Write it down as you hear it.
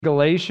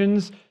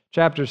Galatians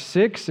chapter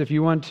 6, if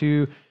you want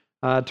to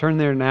turn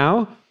there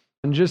now.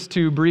 And just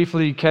to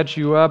briefly catch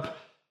you up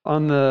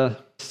on the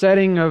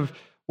setting of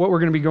what we're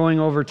going to be going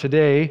over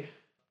today,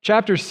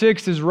 chapter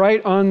 6 is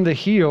right on the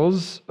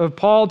heels of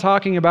Paul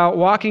talking about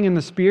walking in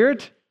the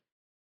Spirit,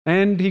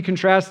 and he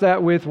contrasts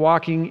that with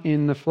walking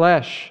in the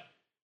flesh.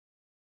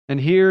 And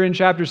here in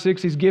chapter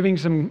 6, he's giving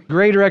some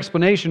greater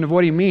explanation of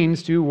what he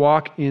means to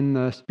walk in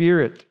the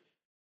Spirit.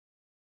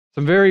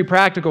 Some very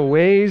practical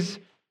ways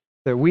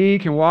that we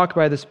can walk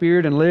by the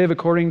Spirit and live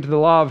according to the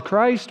law of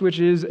Christ, which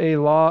is a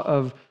law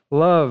of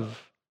love.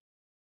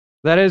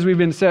 That is, we've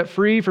been set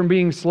free from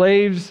being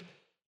slaves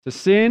to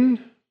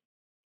sin.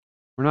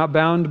 We're not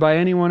bound by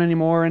anyone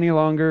anymore any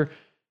longer.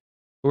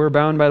 We're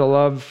bound by the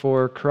love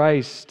for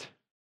Christ.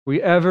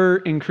 We ever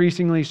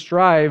increasingly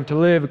strive to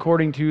live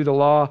according to the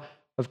law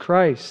of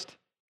Christ.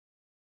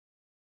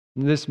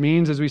 And this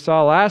means, as we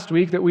saw last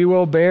week, that we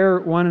will bear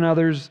one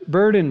another's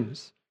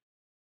burdens.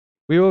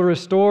 We will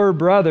restore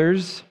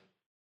brothers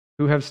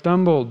who have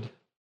stumbled,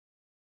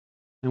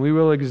 and we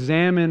will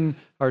examine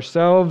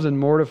ourselves and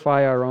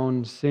mortify our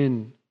own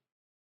sin.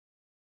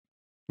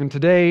 And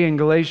today in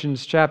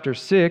Galatians chapter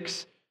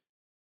 6,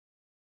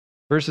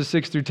 verses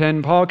 6 through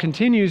 10, Paul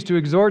continues to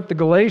exhort the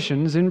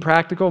Galatians in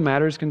practical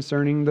matters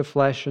concerning the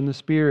flesh and the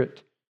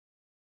Spirit.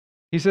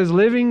 He says,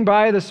 living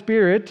by the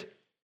Spirit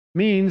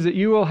means that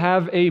you will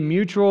have a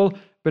mutual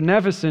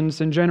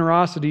beneficence and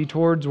generosity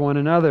towards one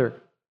another.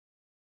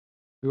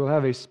 We will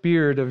have a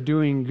spirit of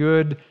doing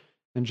good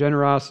and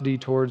generosity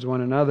towards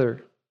one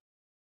another.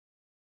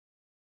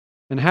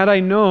 And had I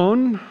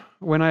known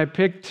when I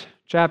picked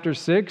chapter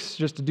 6,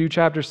 just to do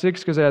chapter 6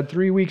 because I had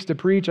 3 weeks to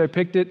preach, I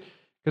picked it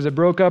because it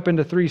broke up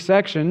into 3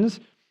 sections.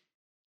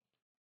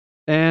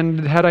 And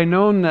had I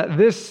known that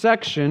this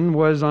section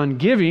was on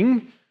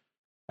giving,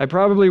 I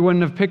probably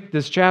wouldn't have picked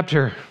this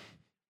chapter.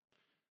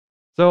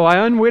 So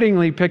I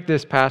unwittingly picked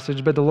this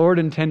passage, but the Lord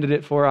intended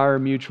it for our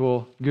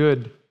mutual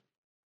good.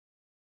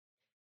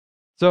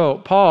 So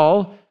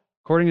Paul,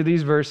 according to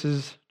these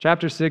verses,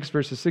 chapter 6,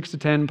 verses 6 to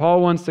 10,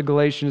 Paul wants the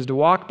Galatians to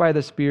walk by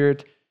the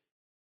Spirit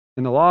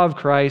in the law of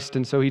Christ,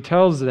 and so he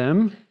tells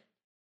them,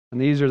 and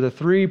these are the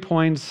 3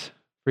 points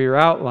for your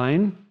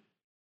outline: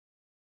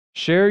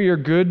 share your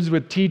goods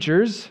with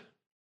teachers,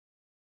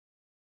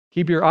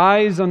 keep your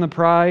eyes on the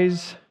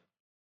prize,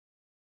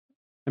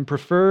 and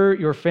prefer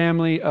your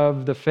family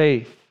of the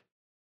faith.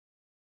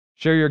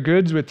 Share your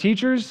goods with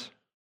teachers,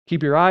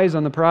 keep your eyes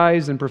on the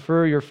prize, and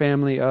prefer your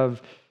family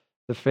of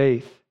the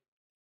faith.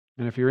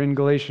 And if you're in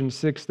Galatians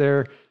 6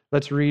 there,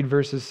 let's read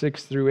verses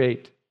 6 through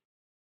 8.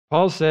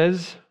 Paul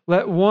says,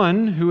 let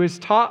one who is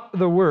taught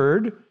the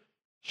word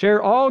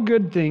share all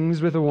good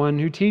things with the one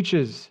who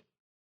teaches.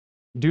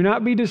 Do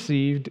not be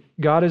deceived,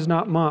 God is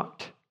not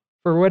mocked.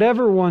 For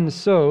whatever one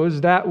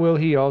sows, that will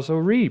he also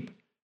reap.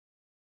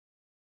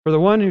 For the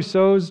one who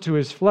sows to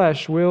his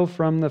flesh will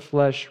from the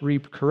flesh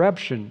reap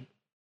corruption,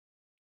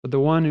 but the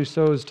one who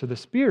sows to the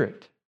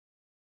Spirit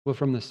will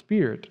from the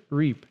Spirit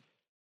reap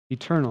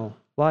eternal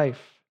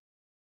life.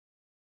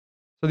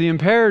 So the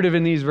imperative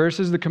in these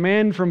verses, the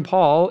command from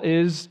Paul,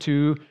 is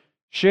to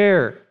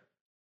share.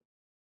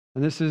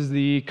 And this is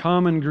the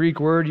common Greek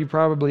word, you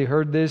probably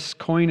heard this,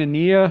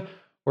 koinonia,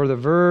 or the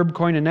verb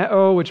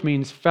koinoneo, which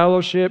means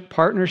fellowship,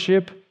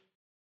 partnership.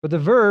 But the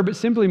verb, it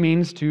simply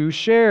means to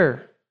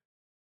share.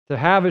 To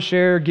have a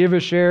share, give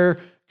a share,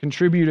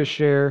 contribute a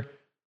share,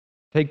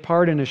 take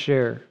part in a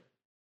share.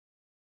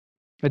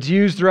 It's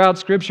used throughout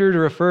Scripture to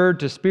refer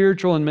to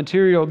spiritual and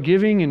material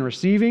giving and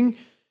receiving,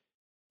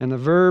 and the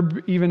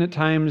verb even at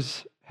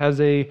times has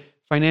a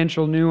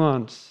financial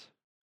nuance.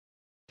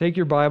 Take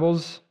your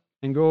Bibles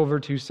and go over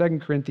to 2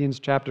 Corinthians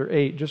chapter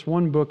 8, just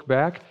one book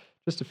back,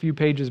 just a few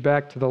pages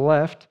back to the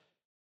left.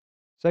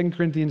 2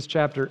 Corinthians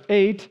chapter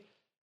 8,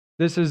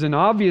 this is an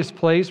obvious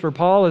place where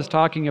Paul is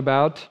talking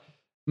about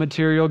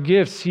material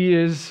gifts. He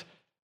is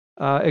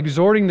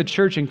exhorting the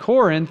church in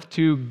Corinth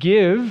to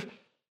give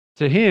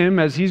to him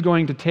as he's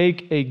going to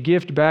take a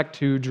gift back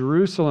to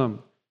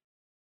Jerusalem.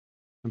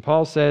 And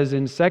Paul says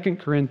in 2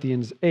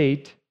 Corinthians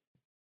 8,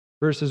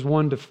 verses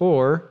 1 to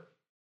 4,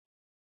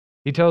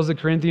 he tells the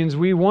Corinthians,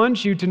 we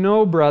want you to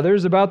know,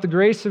 brothers, about the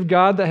grace of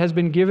God that has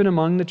been given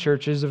among the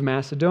churches of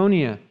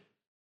Macedonia.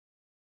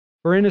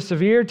 For in a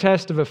severe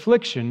test of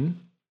affliction,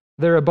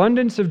 their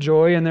abundance of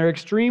joy and their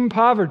extreme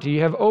poverty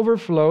have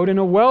overflowed in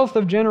a wealth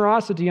of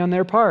generosity on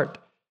their part.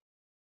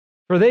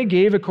 For they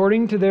gave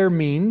according to their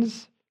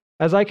means,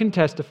 as I can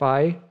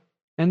testify,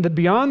 and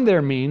beyond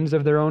their means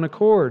of their own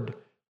accord,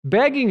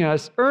 begging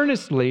us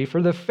earnestly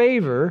for the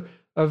favor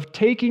of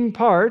taking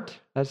part,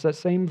 that's that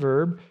same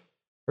verb,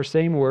 or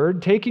same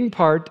word, taking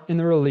part in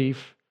the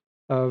relief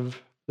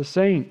of the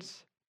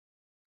saints.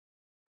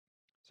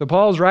 So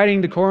Paul's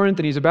writing to Corinth,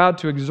 and he's about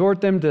to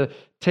exhort them to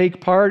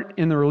take part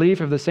in the relief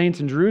of the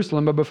saints in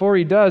Jerusalem, but before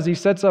he does, he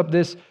sets up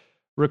this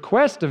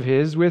request of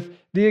his with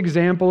the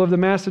example of the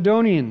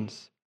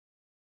Macedonians,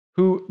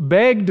 who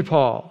begged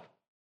Paul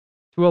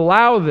to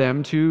allow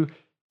them to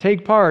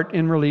take part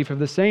in relief of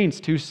the saints,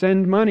 to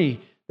send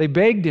money. They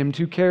begged him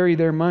to carry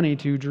their money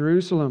to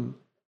Jerusalem.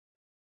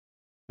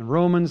 In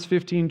Romans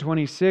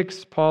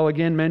 15:26, Paul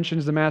again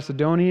mentions the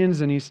Macedonians,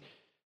 and he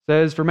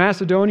says, "For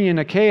Macedonia and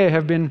Achaia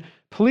have been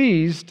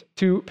pleased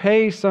to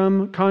pay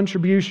some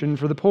contribution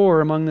for the poor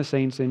among the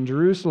saints in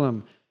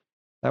Jerusalem."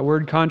 That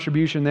word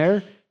contribution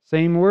there,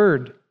 same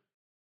word.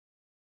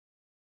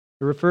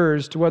 It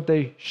refers to what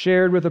they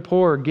shared with the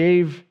poor,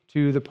 gave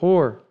to the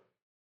poor.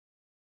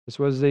 This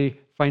was a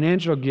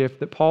financial gift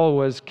that Paul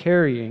was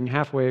carrying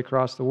halfway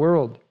across the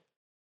world.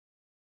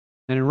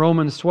 And in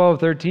Romans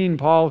 12:13,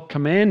 Paul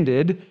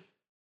commanded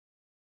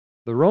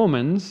the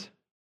Romans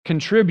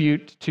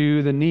contribute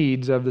to the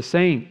needs of the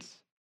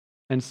saints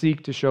and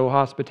seek to show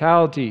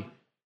hospitality.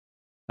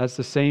 That's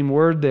the same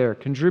word there,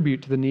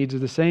 contribute to the needs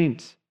of the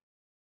saints.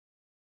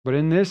 But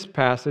in this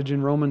passage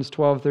in Romans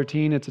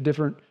 12:13, it's a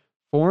different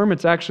form.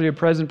 It's actually a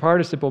present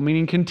participle,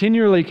 meaning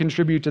continually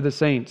contribute to the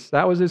saints.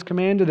 That was his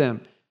command to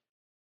them.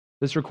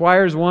 This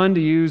requires one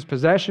to use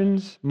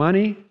possessions,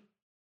 money.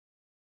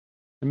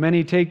 And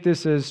many take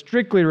this as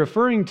strictly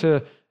referring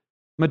to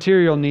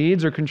material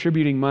needs or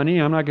contributing money.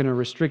 I'm not going to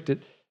restrict it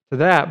to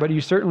that, but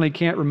you certainly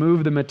can't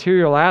remove the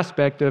material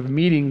aspect of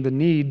meeting the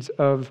needs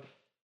of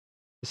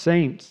the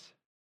saints.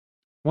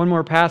 One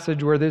more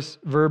passage where this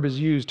verb is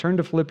used. Turn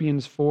to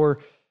Philippians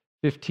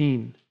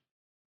 4:15.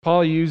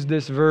 Paul used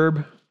this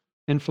verb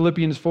in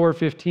Philippians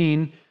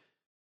 4:15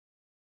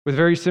 with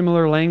very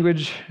similar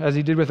language as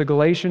he did with the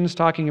Galatians,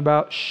 talking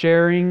about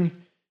sharing,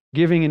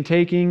 giving and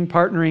taking,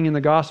 partnering in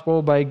the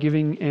gospel by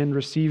giving and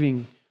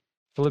receiving.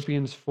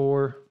 Philippians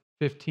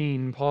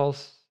 4:15, Paul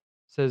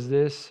says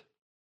this,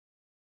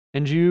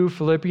 "And you,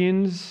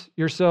 Philippians,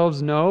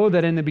 yourselves know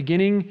that in the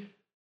beginning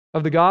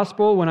of the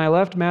gospel, when I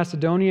left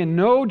Macedonia,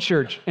 no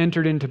church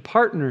entered into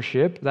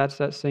partnership," that's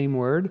that same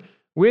word,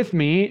 "with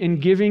me in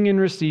giving and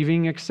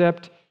receiving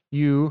except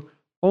you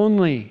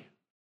only."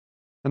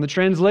 And the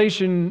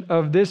translation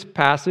of this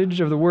passage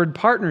of the word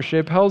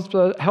partnership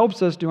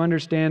helps us to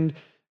understand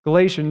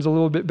Galatians a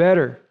little bit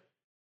better,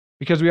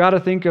 because we ought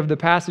to think of the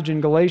passage in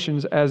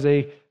Galatians as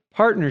a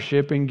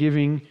partnership in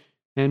giving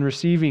and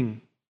receiving.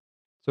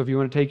 So if you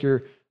want to take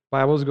your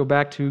Bibles, go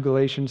back to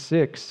Galatians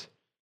 6.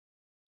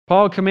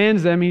 Paul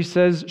commands them, he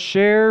says,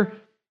 share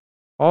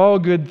all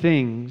good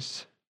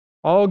things.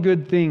 All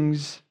good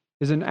things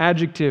is an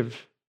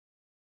adjective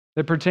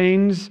that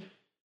pertains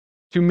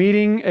to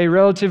meeting a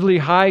relatively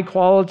high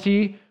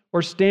quality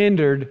or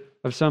standard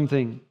of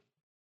something.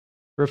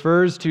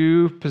 Refers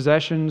to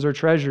possessions or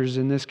treasures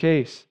in this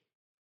case.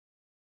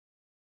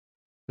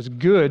 It's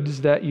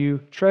goods that you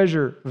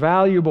treasure,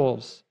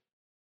 valuables.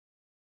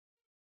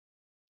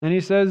 And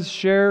he says,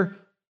 share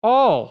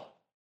all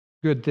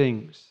good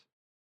things.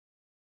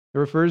 It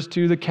refers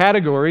to the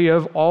category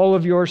of all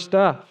of your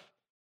stuff.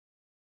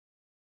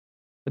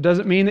 It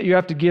doesn't mean that you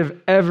have to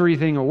give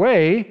everything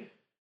away,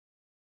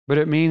 but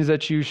it means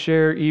that you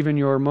share even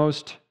your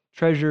most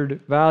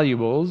treasured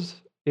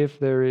valuables if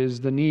there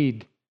is the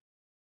need.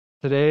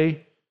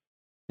 Today,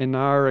 in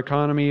our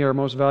economy, our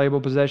most valuable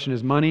possession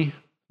is money.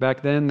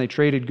 Back then, they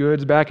traded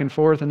goods back and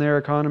forth in their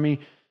economy.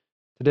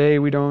 Today,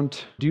 we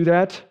don't do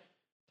that.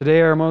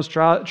 Today, our most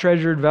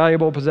treasured,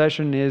 valuable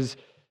possession is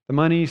the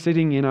money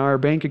sitting in our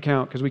bank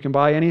account because we can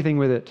buy anything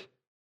with it.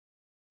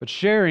 But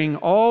sharing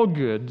all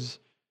goods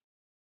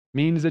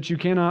means that you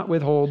cannot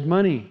withhold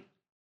money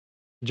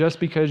just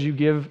because you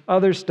give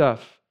other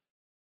stuff,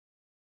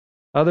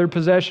 other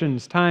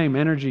possessions, time,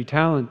 energy,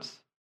 talents.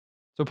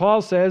 So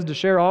Paul says to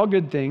share all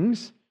good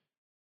things,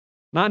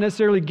 not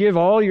necessarily give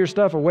all your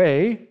stuff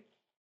away,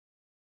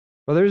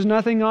 but there's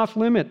nothing off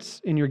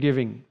limits in your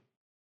giving.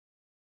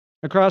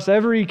 Across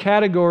every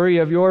category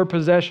of your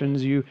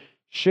possessions, you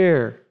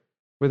share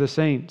with the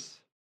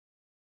saints.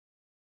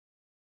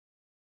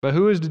 But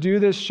who is to do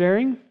this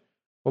sharing?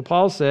 Well,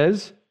 Paul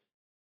says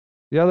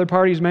the other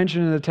parties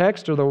mentioned in the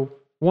text are the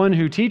one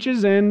who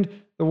teaches and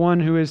the one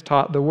who is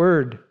taught the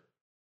word.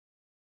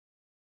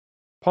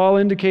 Paul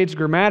indicates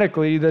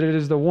grammatically that it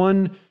is the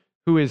one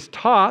who is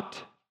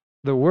taught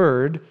the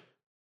word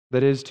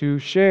that is to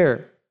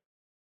share.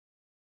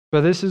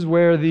 But this is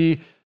where the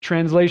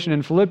translation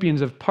in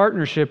Philippians of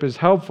partnership is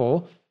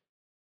helpful,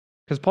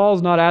 because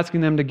Paul's not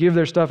asking them to give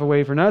their stuff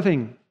away for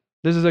nothing.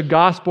 This is a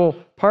gospel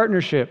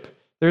partnership.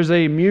 There's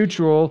a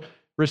mutual,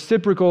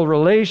 reciprocal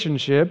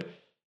relationship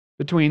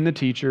between the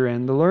teacher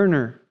and the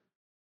learner.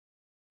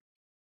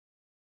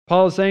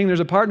 Paul is saying there's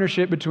a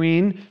partnership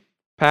between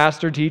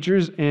pastor,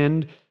 teachers,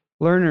 and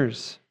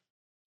learners.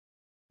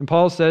 And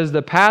Paul says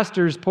the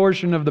pastor's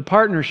portion of the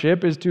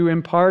partnership is to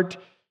impart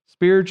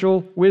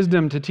spiritual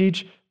wisdom, to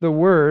teach the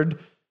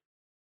word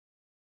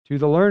to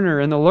the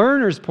learner. And the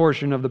learner's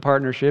portion of the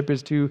partnership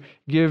is to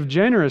give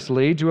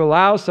generously to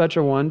allow such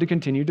a one to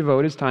continue to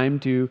devote his time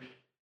to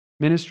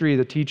ministry,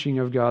 the teaching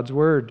of God's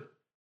word.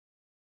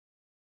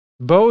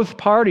 Both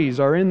parties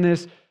are in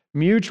this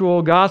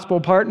mutual gospel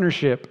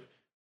partnership,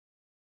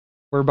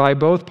 whereby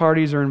both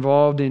parties are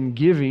involved in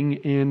giving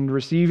and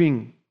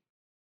receiving.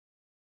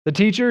 The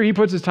teacher, he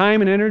puts his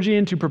time and energy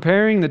into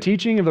preparing the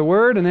teaching of the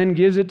word and then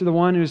gives it to the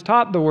one who is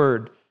taught the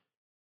word.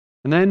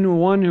 And then the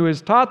one who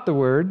is taught the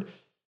word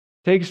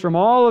takes from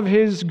all of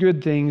his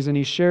good things and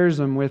he shares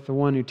them with the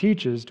one who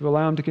teaches to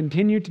allow him to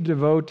continue to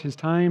devote his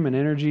time and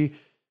energy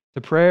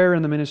to prayer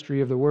and the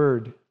ministry of the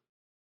word.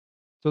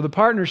 So the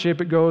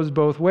partnership, it goes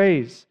both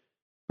ways.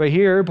 But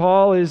here,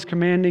 Paul is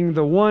commanding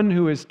the one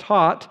who is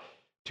taught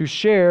to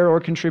share or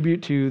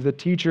contribute to the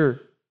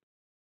teacher.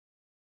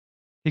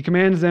 He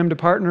commands them to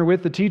partner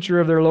with the teacher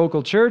of their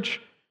local church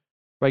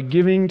by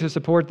giving to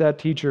support that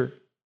teacher.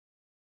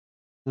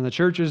 And the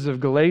churches of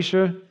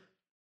Galatia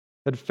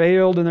had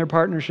failed in their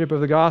partnership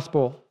of the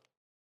gospel.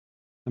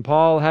 And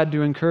Paul had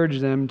to encourage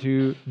them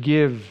to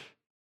give.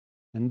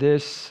 And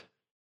this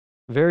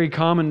very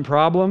common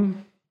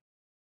problem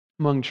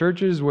among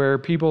churches where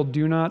people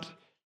do not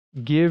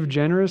give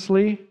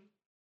generously,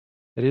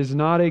 it is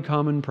not a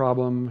common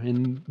problem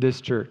in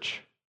this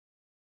church.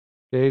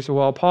 Okay, so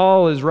while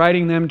Paul is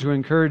writing them to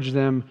encourage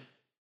them,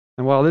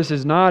 and while this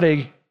is not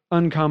an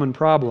uncommon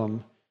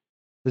problem,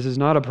 this is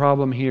not a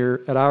problem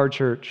here at our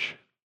church.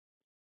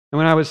 And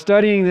when I was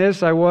studying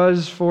this, I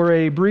was, for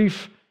a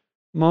brief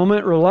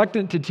moment,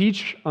 reluctant to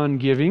teach on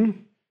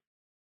giving.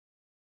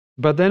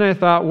 But then I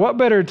thought, what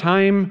better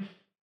time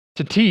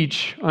to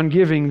teach on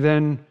giving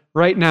than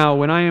right now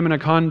when I am in a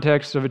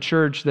context of a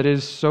church that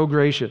is so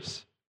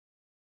gracious?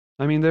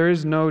 I mean, there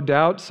is no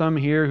doubt some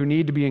here who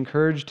need to be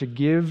encouraged to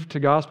give to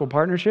gospel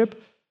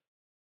partnership.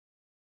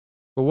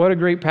 But what a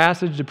great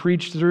passage to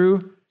preach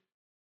through,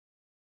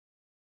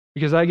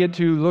 because I get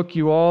to look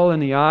you all in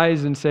the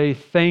eyes and say,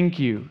 thank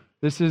you.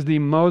 This is the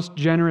most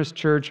generous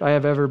church I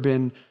have ever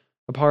been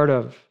a part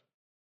of.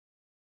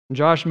 And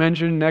Josh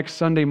mentioned next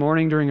Sunday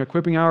morning during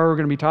equipping hour, we're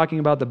going to be talking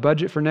about the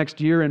budget for next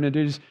year, and it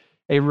is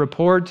a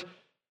report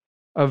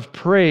of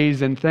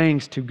praise and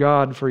thanks to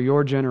God for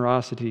your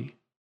generosity.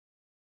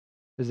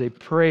 It is a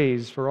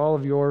praise for all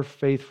of your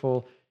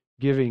faithful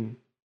giving.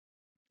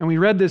 And we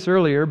read this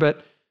earlier,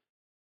 but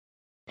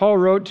Paul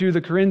wrote to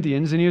the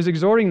Corinthians, and he was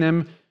exhorting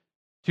them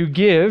to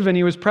give, and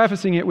he was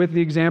prefacing it with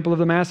the example of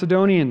the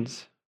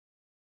Macedonians.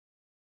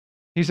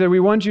 He said, "We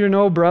want you to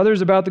know,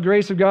 brothers, about the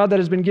grace of God that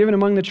has been given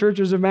among the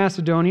churches of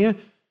Macedonia.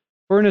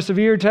 For in a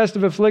severe test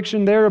of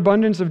affliction, their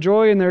abundance of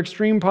joy and their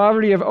extreme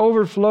poverty have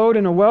overflowed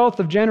in a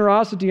wealth of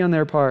generosity on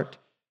their part.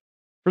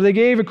 For they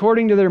gave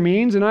according to their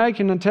means, and I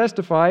can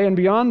testify, and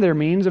beyond their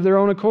means of their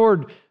own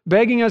accord,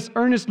 begging us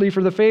earnestly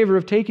for the favor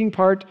of taking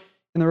part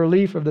in the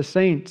relief of the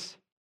saints."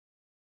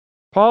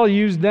 Paul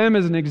used them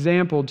as an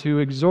example to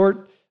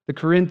exhort the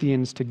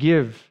Corinthians to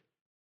give.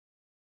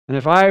 And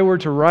if I were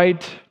to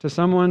write to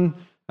someone,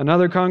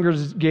 another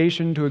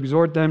congregation, to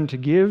exhort them to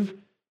give,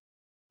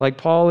 like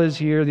Paul is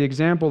here, the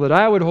example that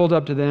I would hold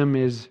up to them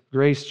is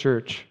Grace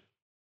Church.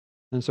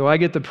 And so I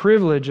get the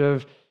privilege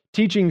of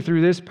teaching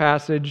through this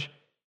passage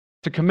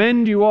to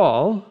commend you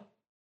all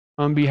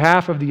on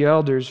behalf of the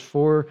elders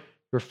for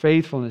your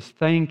faithfulness.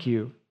 Thank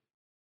you.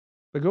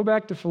 But go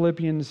back to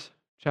Philippians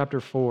chapter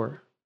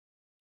 4,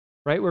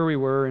 right where we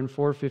were in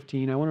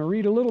 4:15. I want to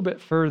read a little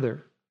bit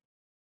further.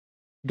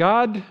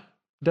 God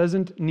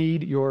doesn't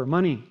need your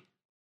money.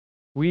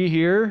 We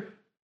here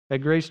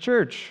at Grace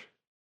Church,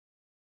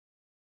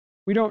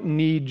 we don't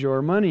need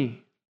your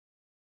money,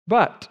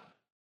 but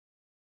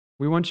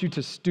we want you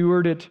to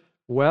steward it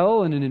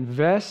well and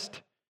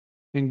invest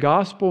in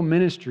gospel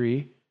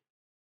ministry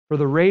for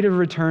the rate of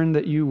return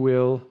that you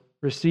will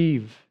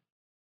receive.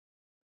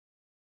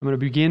 I'm going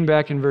to begin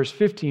back in verse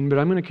 15, but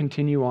I'm going to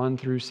continue on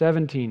through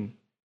 17.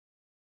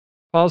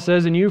 Paul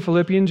says, "And you,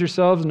 Philippians,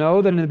 yourselves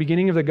know that in the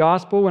beginning of the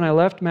gospel, when I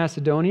left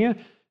Macedonia,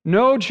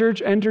 no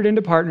church entered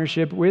into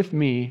partnership with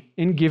me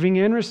in giving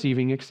and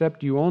receiving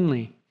except you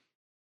only.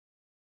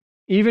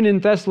 Even in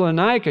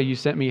Thessalonica you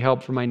sent me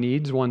help for my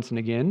needs once and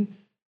again.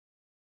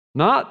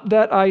 Not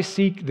that I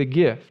seek the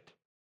gift,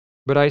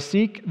 but I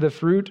seek the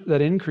fruit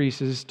that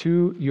increases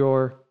to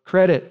your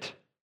credit."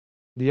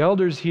 The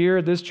elders here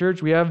at this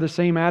church, we have the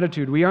same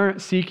attitude. We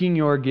aren't seeking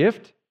your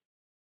gift,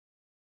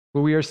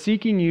 but we are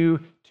seeking you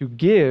to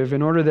give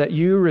in order that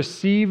you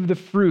receive the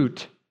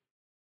fruit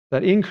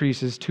that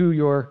increases to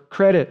your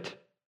credit.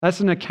 That's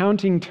an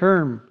accounting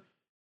term.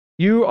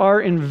 You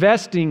are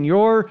investing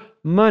your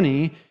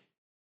money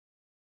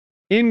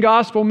in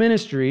gospel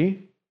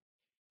ministry,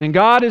 and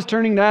God is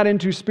turning that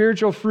into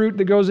spiritual fruit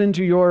that goes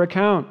into your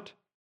account.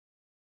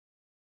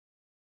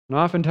 And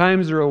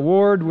oftentimes the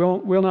reward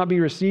will not be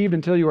received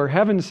until you are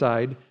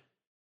heaven-side,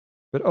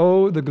 but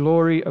oh, the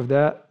glory of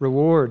that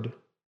reward.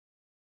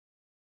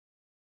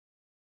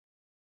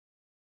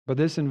 But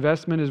this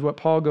investment is what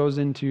Paul goes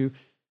into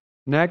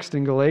next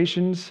in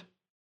Galatians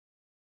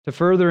to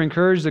further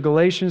encourage the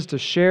Galatians to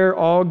share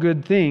all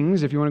good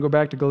things. If you want to go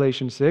back to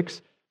Galatians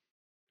 6,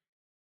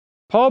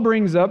 Paul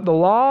brings up the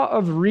law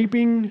of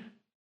reaping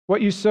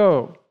what you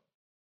sow.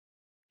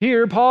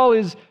 Here, Paul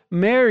is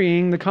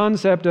marrying the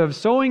concept of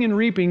sowing and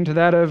reaping to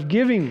that of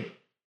giving.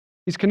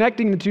 He's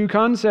connecting the two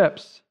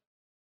concepts.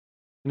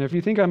 And if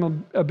you think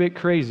I'm a bit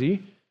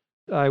crazy,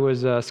 I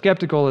was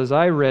skeptical as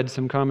I read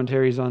some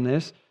commentaries on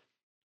this.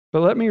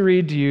 But let me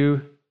read to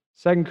you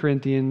 2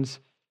 Corinthians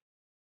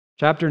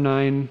chapter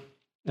 9,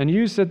 and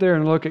you sit there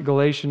and look at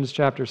Galatians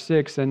chapter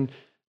 6 and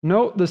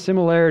note the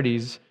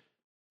similarities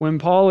when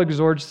Paul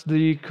exhorts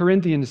the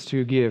Corinthians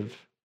to give.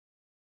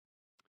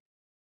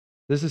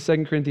 This is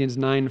 2 Corinthians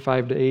 9,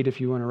 5-8,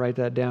 if you want to write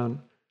that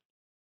down.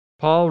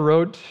 Paul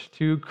wrote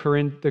to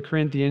the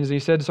Corinthians, and he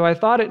said, "So I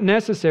thought it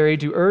necessary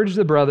to urge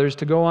the brothers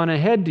to go on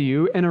ahead to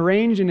you and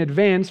arrange in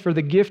advance for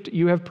the gift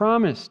you have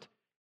promised,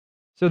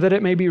 so that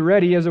it may be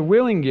ready as a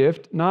willing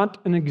gift, not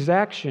an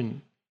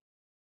exaction.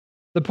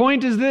 The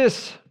point is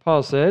this,"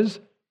 Paul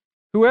says,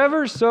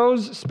 "whoever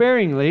sows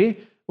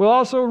sparingly will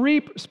also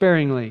reap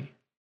sparingly,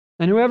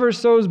 and whoever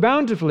sows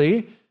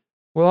bountifully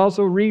will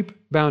also reap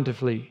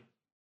bountifully.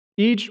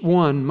 Each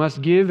one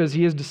must give as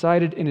he has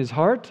decided in his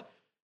heart,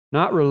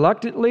 not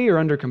reluctantly or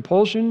under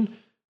compulsion,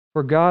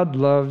 for God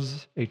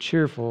loves a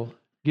cheerful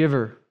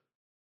giver."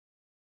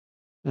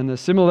 And the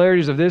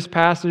similarities of this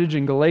passage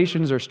in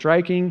Galatians are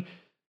striking.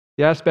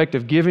 The aspect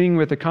of giving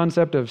with the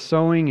concept of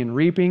sowing and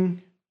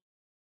reaping.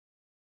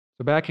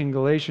 So back in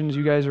Galatians,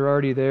 you guys are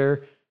already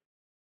there.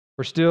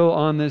 We're still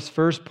on this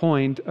first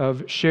point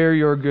of share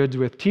your goods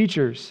with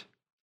teachers.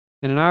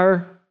 And in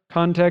our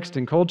context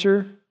and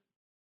culture,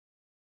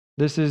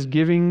 this is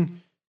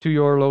giving to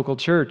your local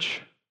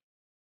church,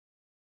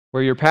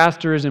 where your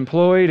pastor is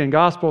employed and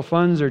gospel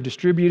funds are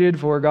distributed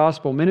for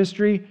gospel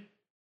ministry.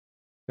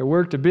 It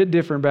worked a bit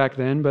different back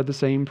then, but the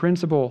same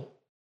principle.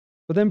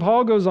 But then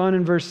Paul goes on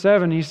in verse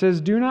 7, he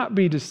says, "Do not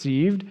be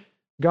deceived,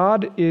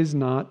 God is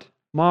not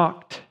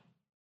mocked."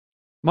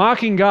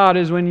 Mocking God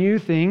is when you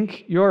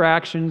think your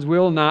actions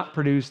will not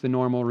produce the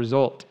normal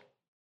result.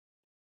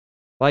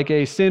 Like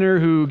a sinner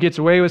who gets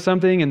away with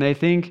something and they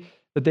think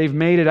that they've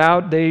made it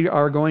out, they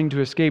are going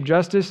to escape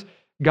justice.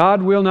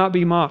 God will not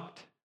be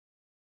mocked.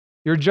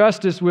 Your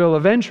justice will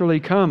eventually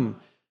come.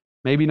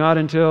 Maybe not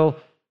until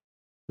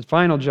the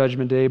final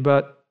judgment day,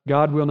 but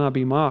God will not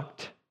be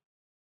mocked.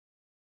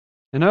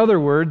 In other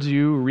words,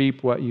 you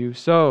reap what you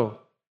sow,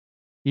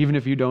 even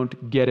if you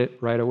don't get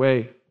it right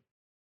away.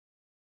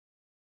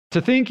 To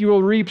think you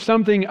will reap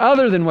something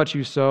other than what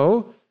you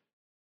sow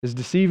is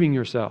deceiving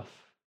yourself.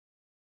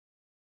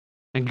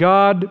 And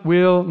God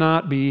will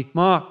not be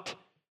mocked.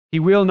 He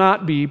will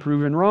not be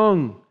proven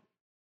wrong.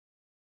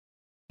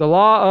 The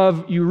law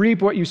of you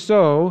reap what you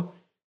sow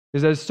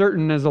is as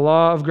certain as the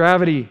law of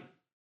gravity.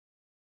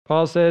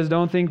 Paul says,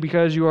 don't think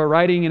because you are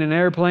riding in an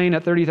airplane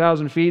at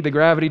 30,000 feet, the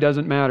gravity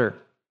doesn't matter.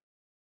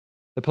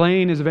 The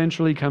plane is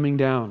eventually coming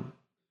down.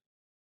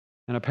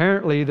 And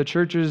apparently the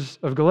churches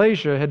of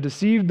Galatia had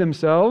deceived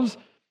themselves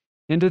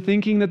into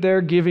thinking that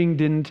their giving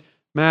didn't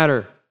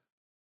matter.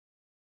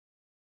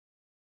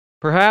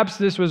 Perhaps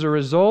this was a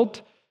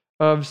result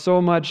of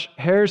so much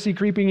heresy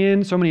creeping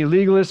in, so many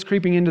legalists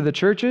creeping into the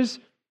churches.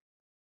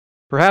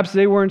 Perhaps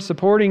they weren't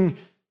supporting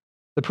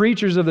the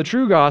preachers of the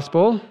true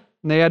gospel,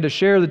 and they had to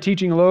share the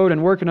teaching load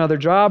and work another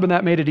job, and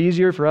that made it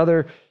easier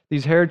for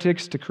these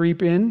heretics to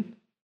creep in.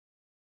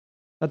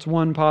 That's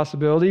one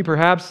possibility.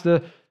 Perhaps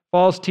the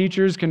false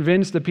teachers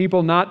convinced the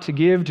people not to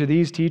give to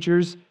these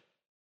teachers,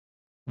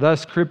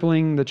 thus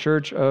crippling the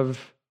church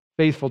of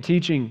faithful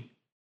teaching.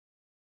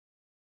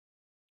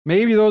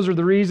 Maybe those are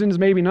the reasons,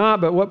 maybe not,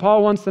 but what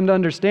Paul wants them to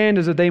understand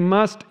is that they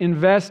must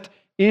invest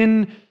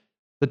in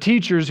the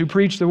teachers who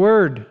preach the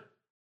word.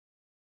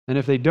 And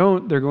if they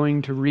don't, they're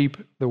going to reap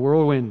the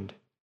whirlwind.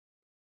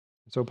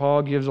 So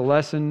Paul gives a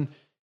lesson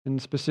in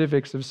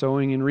specifics of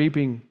sowing and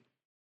reaping.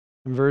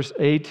 In verse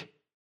 8,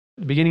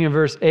 beginning of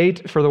verse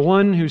 8, "For the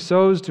one who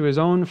sows to his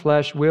own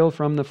flesh will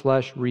from the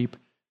flesh reap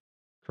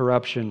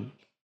corruption."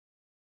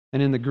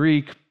 And in the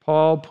Greek,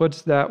 Paul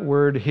puts that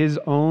word his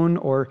own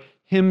or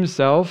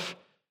himself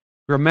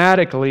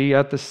grammatically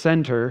at the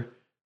center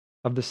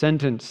of the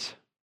sentence.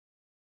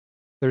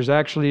 There's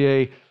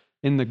actually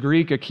in the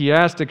Greek a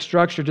chiastic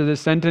structure to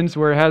this sentence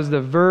where it has the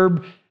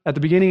verb at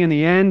the beginning and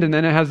the end, and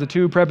then it has the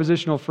two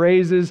prepositional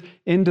phrases,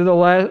 into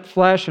the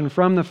flesh and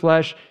from the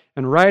flesh,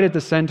 and right at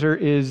the center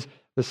is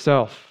the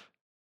self.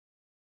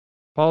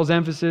 Paul's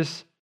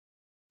emphasis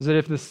is that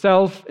if the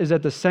self is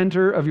at the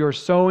center of your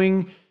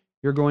sowing,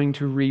 you're going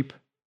to reap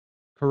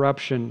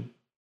corruption.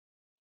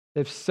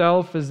 If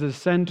self is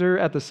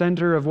at the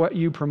center of what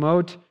you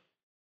promote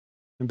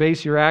and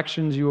base your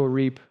actions, you will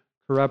reap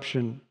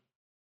corruption.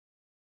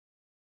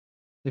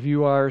 If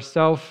you are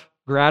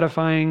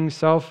self-gratifying,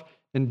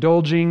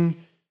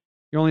 self-indulging,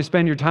 you only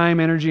spend your time,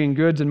 energy, and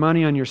goods and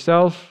money on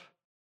yourself,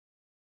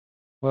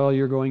 well,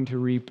 you're going to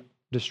reap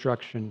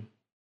destruction.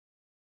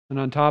 And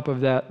on top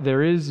of that,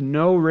 there is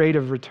no rate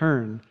of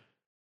return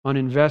on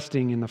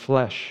investing in the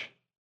flesh.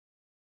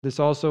 This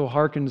also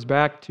harkens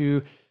back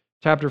to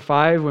chapter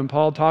 5 when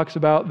Paul talks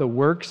about the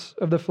works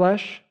of the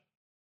flesh.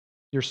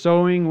 You're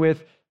sowing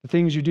with the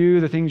things you do,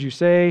 the things you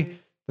say,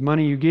 the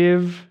money you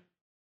give.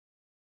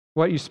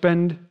 What you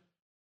spend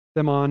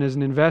them on is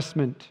an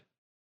investment.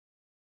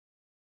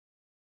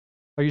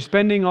 Are you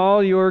spending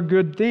all your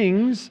good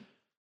things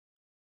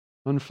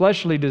on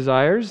fleshly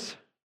desires,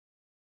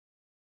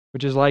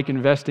 which is like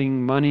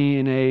investing money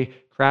in a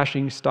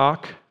crashing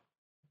stock,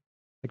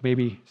 like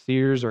maybe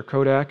Sears or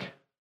Kodak?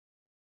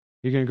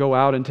 You're going to go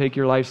out and take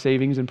your life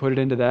savings and put it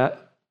into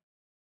that.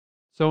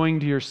 Sowing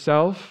to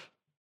yourself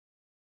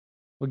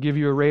will give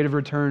you a rate of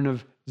return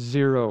of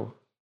zero.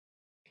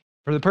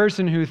 For the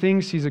person who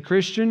thinks he's a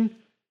Christian,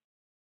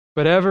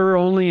 but ever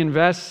only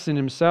invests in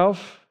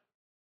himself,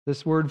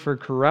 this word for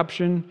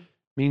corruption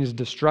means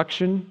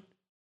destruction.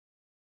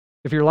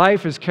 If your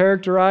life is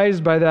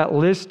characterized by that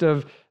list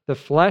of the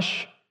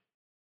flesh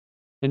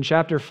in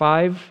chapter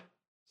 5,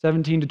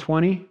 17 to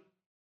 20,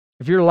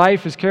 if your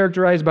life is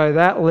characterized by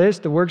that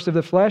list, the works of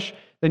the flesh,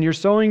 then you're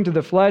sowing to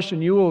the flesh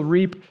and you will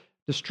reap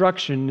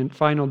destruction and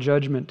final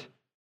judgment,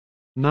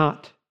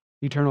 not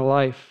eternal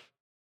life.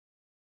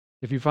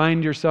 If you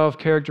find yourself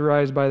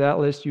characterized by that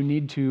list, you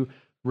need to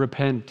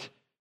repent.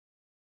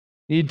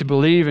 You need to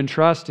believe and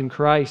trust in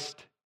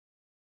Christ.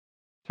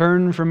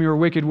 Turn from your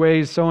wicked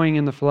ways, sowing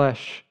in the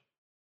flesh.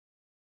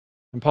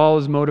 And Paul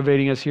is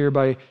motivating us here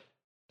by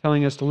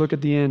telling us to look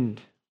at the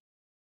end.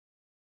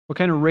 What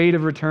kind of rate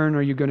of return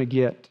are you going to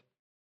get?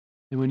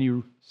 And when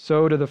you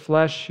sow to the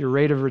flesh, your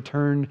rate of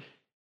return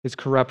is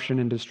corruption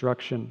and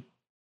destruction.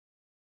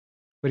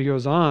 But he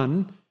goes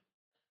on,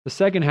 the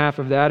second half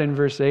of that in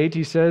verse 8,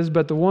 he says,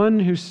 "But the one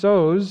who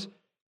sows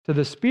to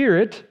the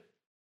Spirit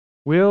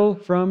will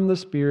from the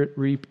Spirit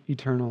reap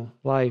eternal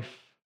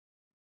life."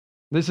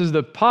 This is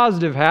the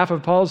positive half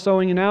of Paul's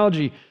sowing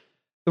analogy.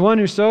 The one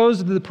who sows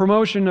to the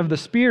promotion of the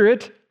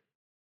Spirit,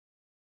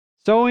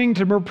 sowing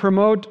to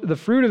promote the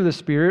fruit of the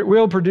Spirit,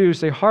 will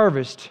produce a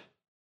harvest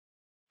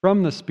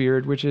from the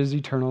Spirit, which is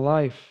eternal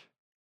life.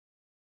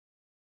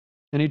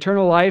 And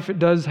eternal life, it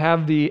does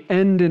have the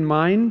end in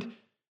mind,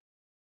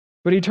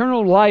 but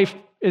eternal life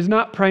is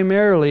not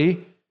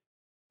primarily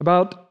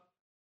about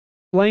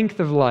length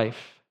of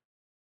life.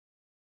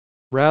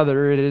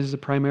 Rather, it is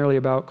primarily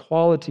about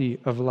quality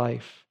of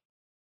life.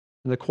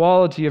 And the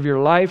quality of your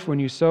life when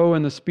you sow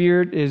in the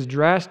Spirit is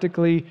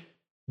drastically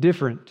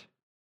different.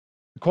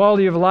 The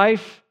quality of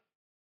life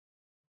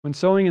when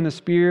sowing in the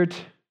Spirit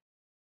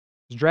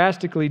is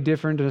drastically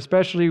different, and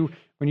especially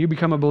when you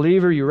become a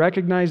believer, you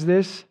recognize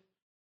this.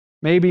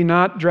 Maybe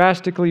not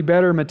drastically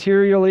better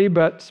materially,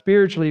 but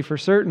spiritually for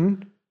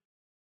certain.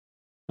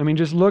 I mean,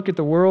 just look at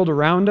the world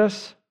around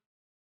us,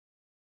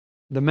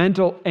 the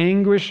mental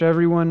anguish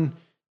everyone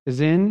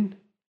is in,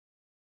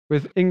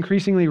 with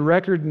increasingly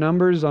record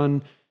numbers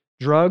on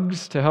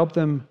drugs to help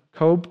them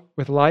cope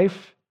with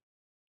life,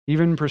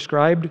 even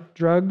prescribed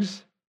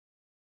drugs.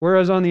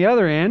 Whereas on the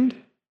other end,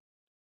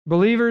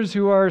 believers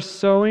who are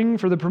sowing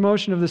for the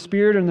promotion of the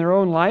Spirit in their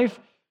own life,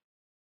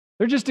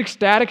 they're just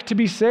ecstatic to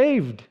be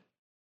saved.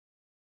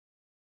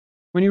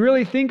 When you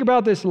really think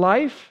about this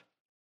life,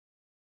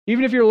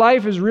 even if your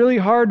life is really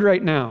hard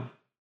right now,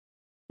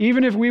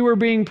 even if we were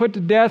being put to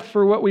death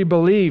for what we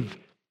believe,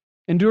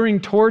 enduring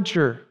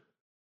torture,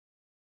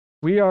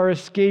 we are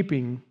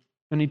escaping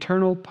an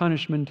eternal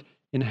punishment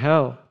in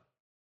hell.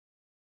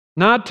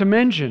 Not to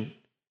mention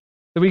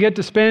that we get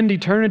to spend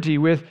eternity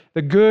with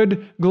the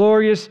good,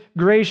 glorious,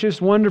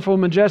 gracious, wonderful,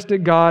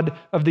 majestic God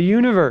of the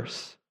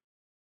universe,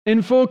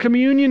 in full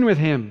communion with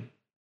Him.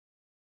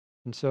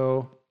 And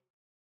so,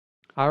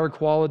 our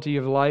quality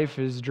of life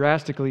is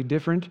drastically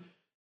different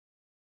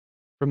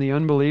from the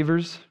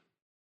unbelievers.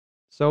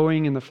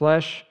 Sowing in the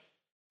flesh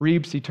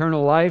reaps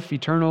eternal life,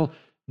 eternal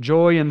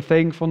joy and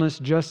thankfulness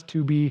just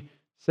to be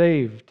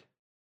saved.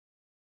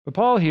 But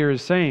Paul here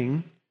is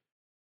saying,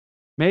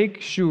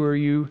 make sure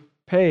you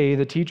pay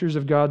the teachers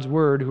of God's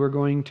word who are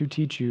going to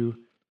teach you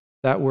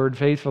that word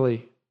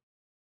faithfully.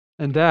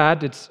 And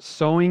that it's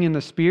sowing in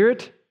the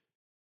Spirit,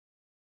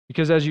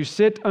 because as you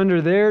sit under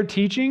their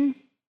teaching,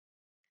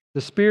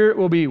 the Spirit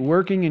will be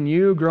working in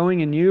you, growing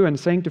in you, and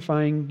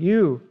sanctifying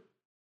you.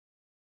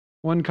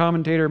 One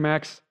commentator,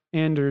 Max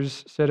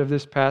Anders, said of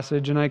this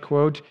passage, and I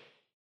quote,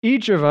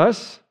 "Each of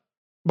us,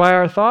 by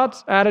our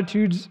thoughts,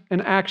 attitudes,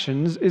 and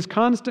actions, is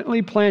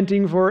constantly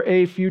planting for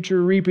a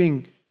future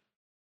reaping.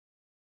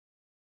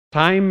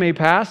 Time may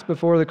pass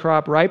before the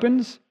crop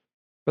ripens,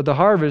 but the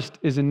harvest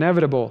is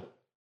inevitable.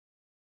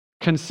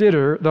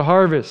 Consider the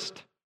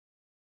harvest."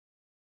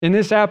 In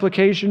this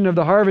application of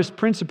the harvest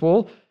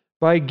principle,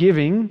 by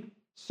giving,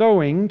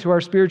 sowing to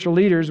our spiritual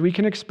leaders, we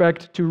can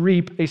expect to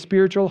reap a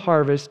spiritual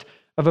harvest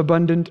of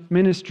abundant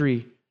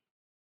ministry.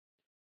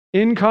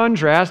 In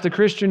contrast, a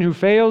Christian who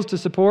fails to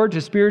support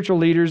his spiritual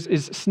leaders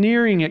is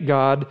sneering at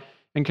God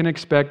and can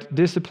expect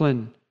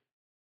discipline.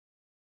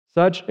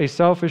 Such a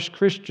selfish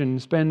Christian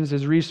spends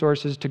his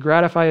resources to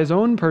gratify his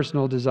own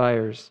personal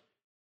desires.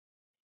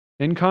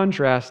 In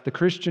contrast, the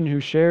Christian who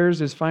shares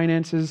his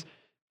finances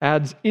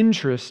adds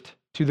interest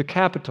to the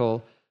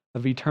capital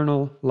of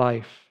eternal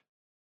life.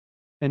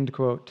 End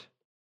quote.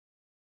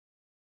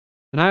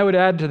 And I would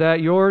add to that,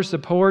 your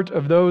support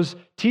of those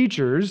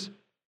teachers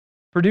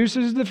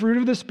produces the fruit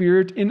of the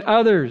Spirit in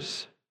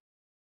others.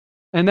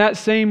 And that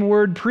same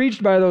word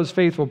preached by those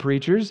faithful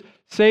preachers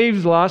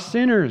saves lost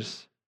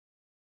sinners.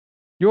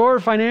 Your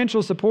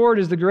financial support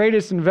is the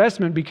greatest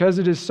investment because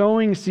it is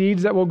sowing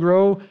seeds that will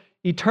grow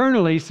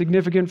eternally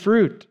significant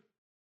fruit.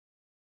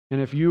 And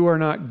if you are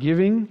not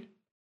giving,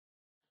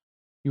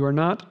 you are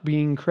not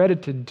being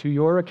credited to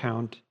your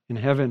account in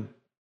heaven.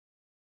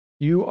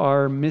 You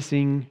are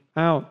missing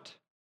out.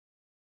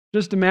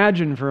 Just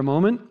imagine for a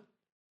moment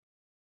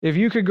If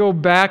you could go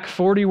back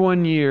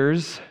 41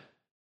 years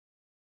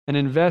and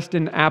invest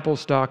in Apple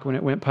stock when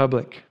it went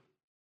public,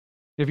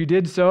 if you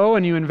did so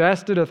and you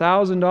invested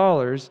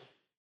 $1,000,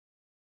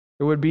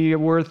 it would be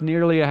worth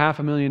nearly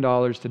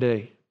 $500,000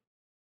 today.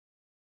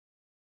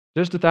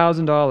 Just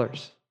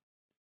 $1,000.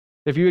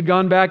 If you had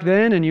gone back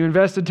then and you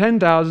invested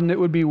 $10,000, it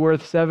would be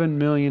worth $7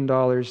 million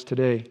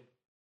today.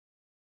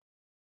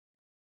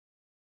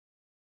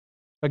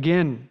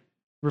 Again,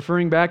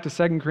 referring back to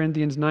 2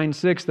 Corinthians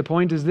 9:6, the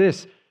point is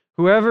this: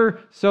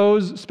 whoever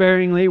sows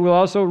sparingly will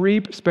also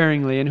reap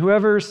sparingly, and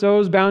whoever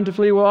sows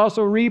bountifully will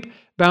also reap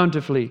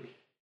bountifully.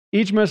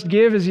 Each must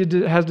give as he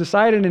has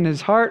decided in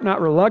his heart, not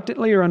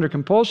reluctantly or under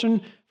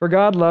compulsion, for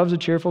God loves a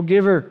cheerful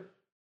giver.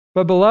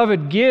 But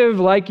beloved, give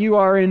like you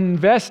are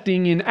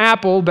investing in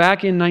Apple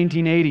back in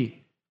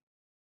 1980,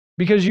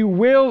 because you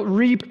will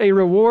reap a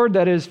reward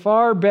that is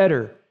far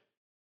better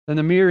than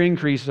the mere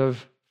increase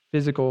of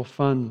physical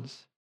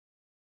funds.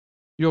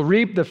 You'll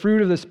reap the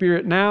fruit of the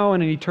Spirit now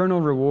and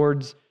eternal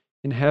rewards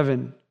in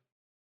heaven.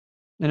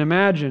 And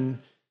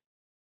imagine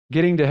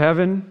getting to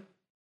heaven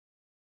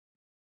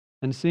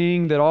and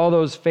seeing that all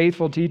those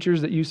faithful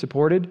teachers that you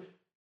supported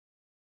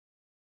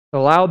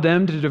allowed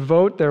them to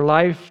devote their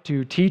life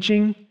to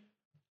teaching,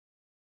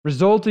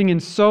 resulting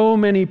in so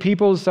many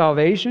people's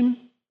salvation.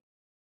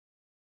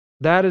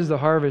 That is the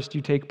harvest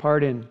you take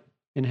part in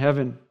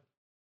heaven.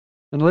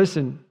 And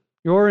listen,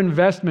 your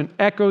investment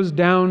echoes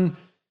down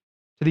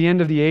to the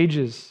end of the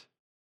ages.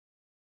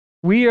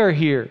 We are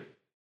here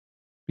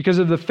because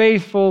of the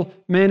faithful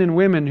men and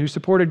women who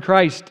supported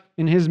Christ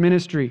in His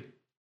ministry,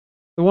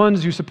 the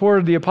ones who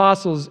supported the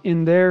apostles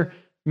in their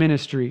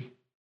ministry.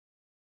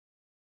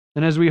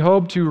 And as we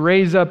hope to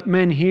raise up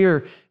men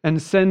here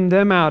and send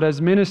them out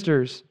as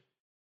ministers,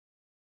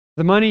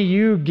 the money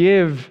you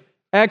give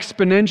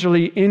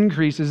exponentially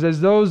increases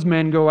as those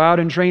men go out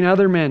and train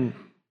other men.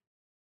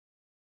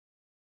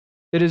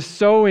 It is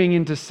sowing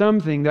into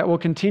something that will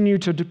continue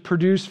to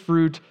produce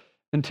fruit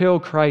until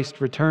Christ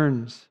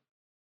returns.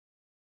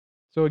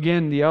 So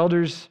again, the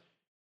elders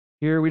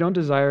here, we don't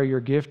desire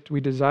your gift.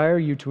 We desire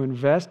you to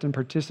invest and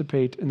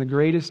participate in the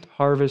greatest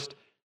harvest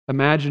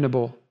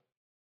imaginable.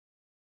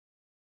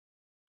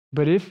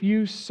 But if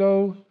you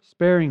sow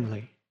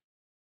sparingly,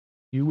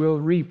 you will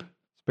reap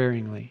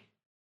sparingly.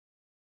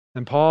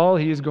 And Paul,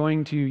 he is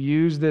going to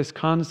use this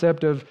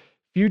concept of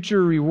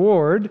future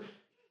reward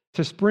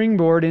to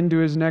springboard into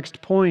his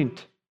next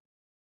point.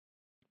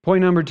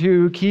 Point number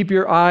 2, keep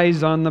your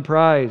eyes on the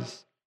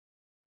prize.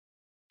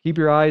 Keep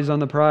your eyes on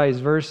the prize.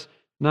 Verse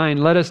 9,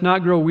 let us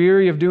not grow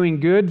weary of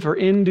doing good, for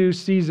in due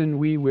season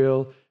we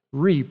will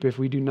reap if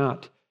we do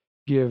not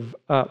give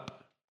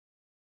up.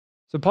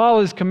 So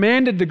Paul has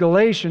commanded the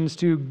Galatians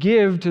to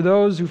give to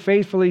those who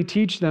faithfully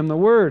teach them the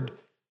word,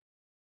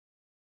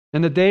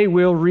 and that they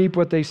will reap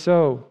what they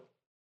sow.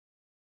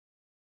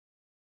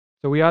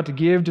 So we ought to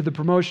give to the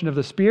promotion of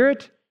the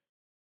Spirit,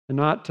 and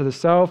not to the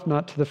self,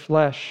 not to the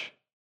flesh.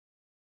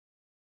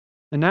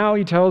 And now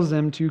he tells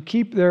them to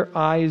keep their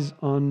eyes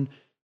on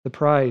the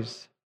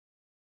prize.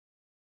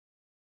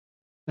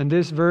 And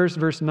this verse,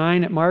 verse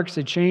 9, it marks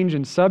a change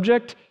in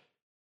subject.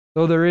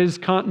 Though there is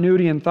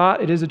continuity in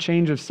thought, it is a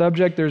change of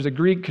subject. There's a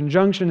Greek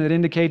conjunction that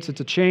indicates it's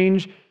a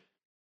change.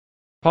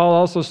 Paul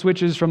also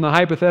switches from the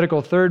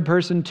hypothetical third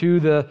person to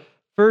the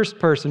first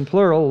person,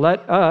 plural,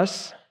 let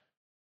us,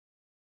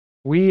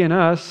 we and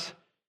us.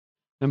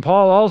 And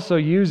Paul also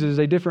uses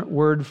a different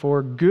word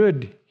for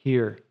good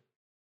here.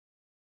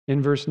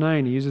 In verse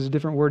 9, he uses a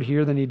different word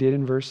here than he did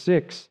in verse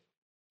 6.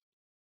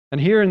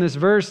 And here in this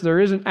verse, there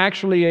isn't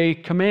actually a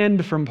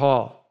command from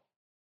Paul.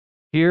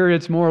 Here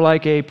it's more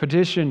like a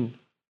petition,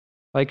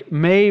 like,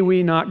 may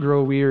we not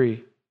grow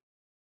weary.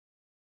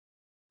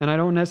 And I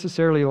don't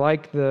necessarily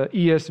like the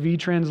ESV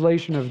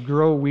translation of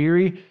grow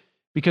weary,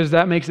 because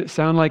that makes it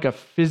sound like a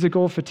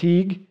physical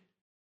fatigue.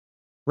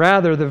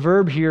 Rather, the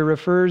verb here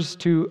refers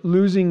to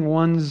losing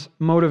one's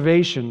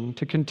motivation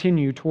to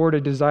continue toward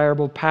a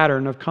desirable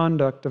pattern of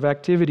conduct, of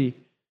activity.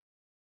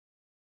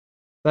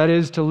 That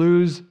is, to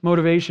lose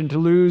motivation, to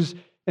lose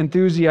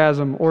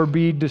enthusiasm, or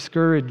be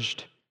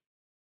discouraged.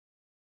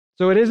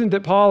 So it isn't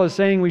that Paul is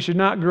saying we should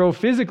not grow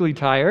physically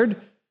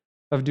tired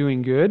of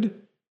doing good,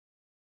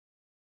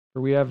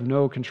 for we have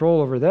no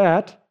control over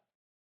that,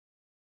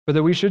 but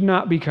that we should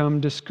not become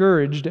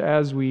discouraged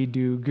as we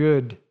do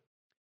good.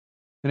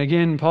 And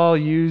again, Paul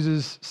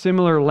uses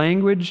similar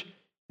language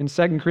in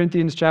 2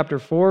 Corinthians chapter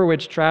 4,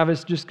 which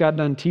Travis just got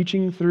done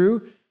teaching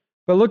through.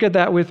 But look at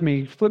that with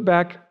me. Flip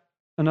back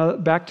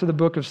to the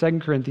book of 2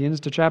 Corinthians,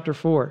 to chapter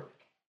 4.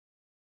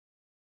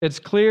 It's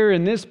clear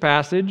in this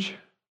passage,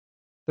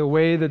 the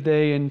way that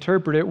they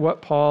interpret it,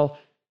 what Paul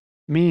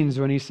means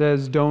when he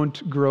says,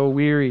 don't grow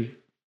weary.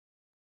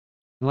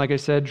 And like I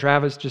said,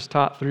 Travis just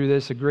taught through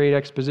this, a great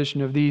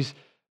exposition of these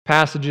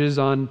passages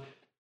on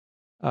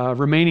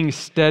remaining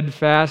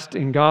steadfast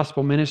in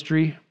gospel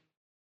ministry.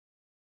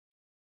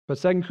 But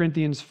 2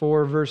 Corinthians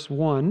 4, verse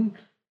 1,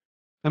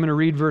 I'm going to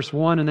read verse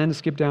 1 and then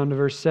skip down to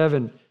verse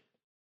 7.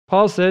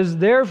 Paul says,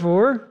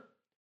 therefore,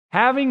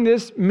 Having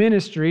this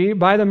ministry,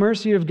 by the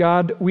mercy of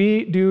God,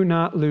 we do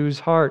not lose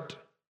heart.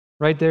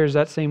 Right there is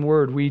that same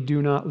word, we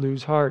do not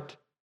lose heart.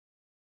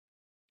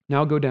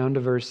 Now go down to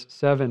verse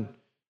 7.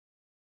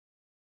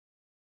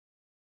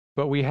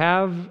 But we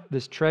have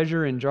this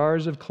treasure in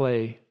jars of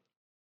clay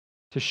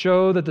to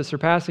show that the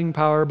surpassing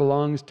power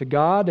belongs to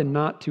God and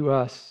not to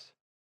us.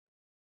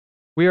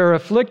 We are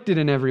afflicted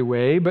in every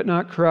way, but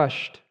not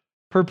crushed,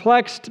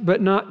 perplexed,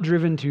 but not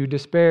driven to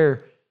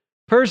despair,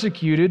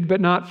 persecuted,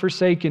 but not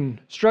forsaken,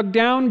 struck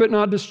down, but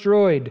not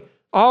destroyed,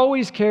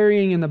 always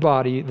carrying in the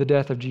body the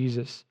death of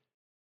Jesus,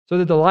 so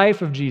that the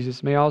life of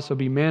Jesus may also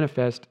be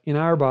manifest in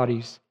our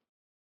bodies.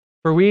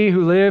 For we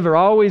who live are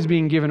always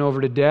being given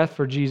over to death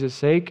for Jesus'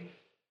 sake,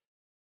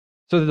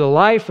 so that the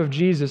life of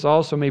Jesus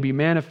also may be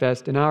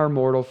manifest in our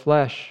mortal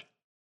flesh.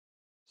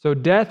 So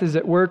death is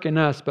at work in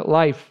us, but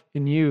life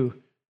in you.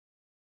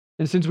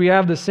 And since we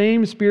have the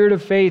same spirit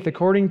of faith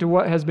according to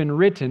what has been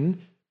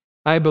written,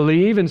 I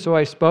believe, and so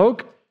I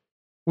spoke,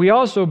 we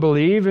also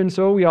believe, and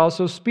so we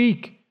also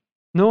speak,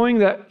 knowing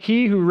that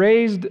he who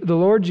raised the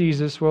Lord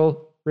Jesus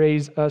will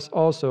raise us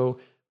also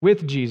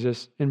with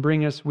Jesus and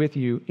bring us with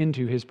you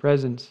into his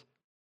presence.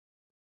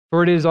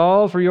 For it is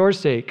all for your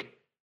sake,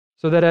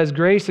 so that as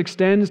grace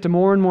extends to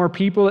more and more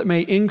people, it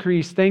may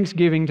increase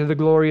thanksgiving to the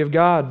glory of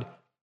God.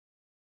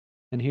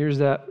 And here's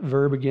that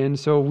verb again,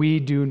 so we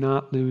do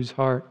not lose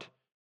heart.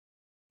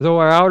 Though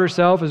our outer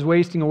self is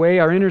wasting away,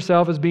 our inner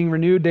self is being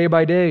renewed day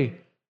by day.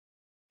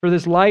 For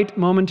this light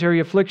momentary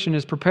affliction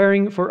is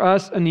preparing for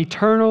us an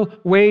eternal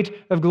weight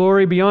of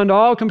glory beyond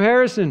all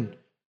comparison,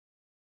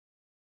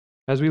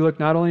 as we look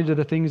not only to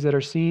the things that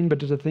are seen, but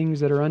to the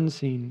things that are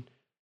unseen.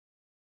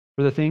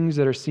 For the things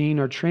that are seen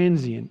are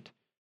transient,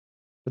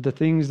 but the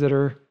things that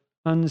are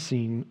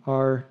unseen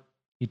are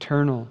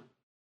eternal.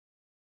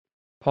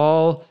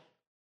 Paul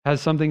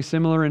has something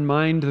similar in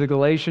mind to the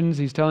Galatians.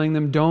 He's telling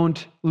them,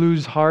 don't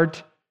lose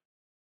heart,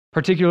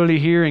 particularly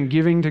here in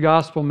giving to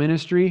gospel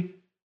ministry.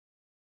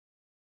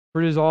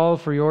 For it is all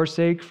for your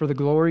sake, for the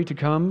glory to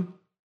come.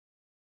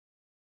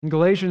 In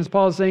Galatians,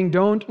 Paul is saying,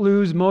 don't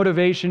lose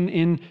motivation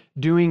in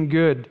doing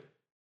good.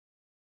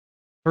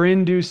 For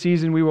in due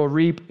season we will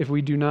reap if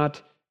we do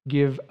not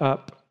give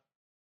up.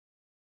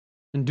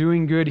 And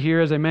doing good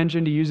here, as I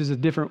mentioned, he uses a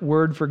different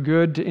word for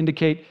good to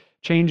indicate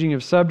changing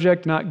of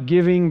subject, not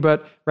giving,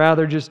 but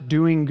rather just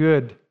doing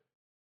good.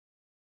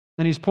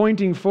 And he's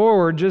pointing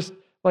forward, just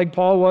like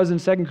Paul was in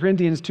 2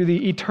 Corinthians, to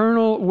the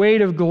eternal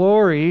weight of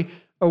glory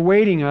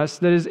awaiting us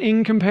that is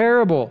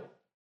incomparable.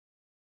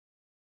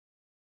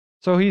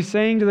 So he's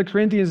saying to the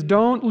Corinthians,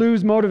 don't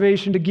lose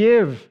motivation to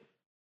give.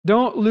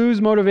 Don't lose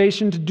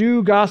motivation to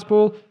do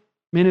gospel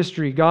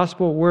ministry,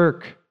 gospel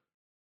work.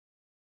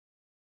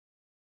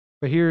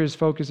 But here his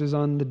focus is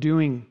on the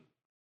doing,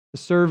 the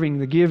serving,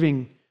 the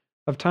giving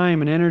of time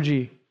and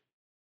energy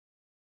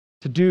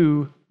to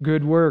do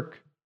good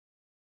work.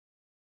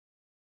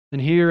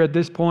 And here at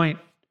this point,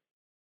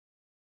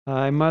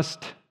 I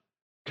must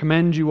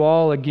commend you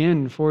all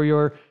again for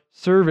your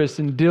service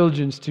and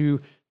diligence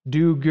to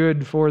do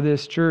good for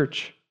this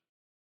church.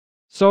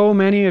 So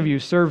many of you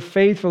serve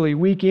faithfully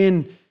week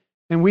in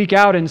and week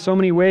out in so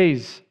many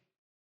ways.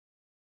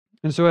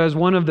 And so as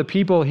one of the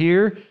people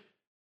here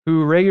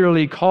who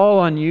regularly call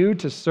on you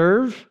to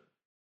serve,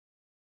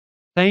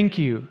 thank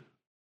you.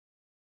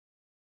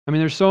 I mean,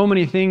 there's so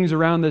many things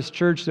around this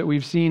church that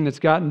we've seen that's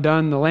gotten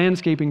done, the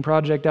landscaping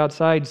project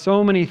outside,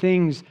 so many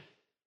things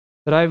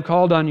that I've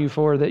called on you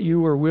for, that you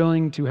were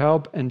willing to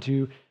help and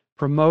to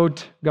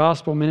promote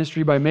gospel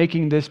ministry by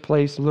making this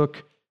place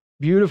look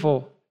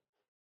beautiful.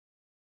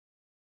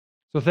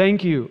 So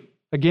thank you.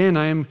 Again,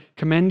 I am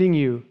commending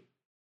you.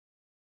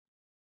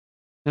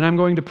 And I'm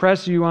going to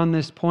press you on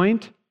this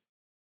point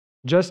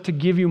just to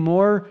give you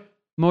more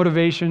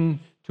motivation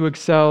to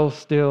excel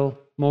still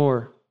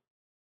more.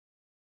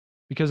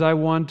 Because I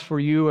want for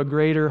you a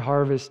greater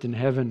harvest in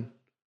heaven,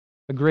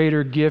 a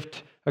greater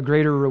gift, a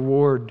greater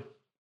reward.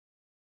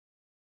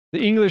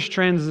 The English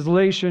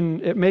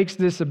translation, it makes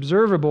this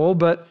observable,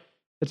 but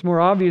it's more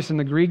obvious in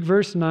the Greek.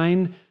 Verse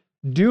 9,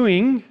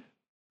 doing,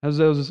 has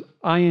those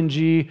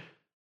ing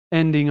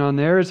ending on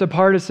there, it's a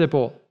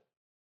participle.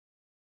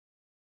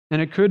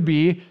 And it could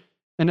be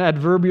an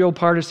adverbial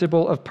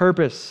participle of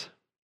purpose.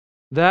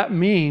 That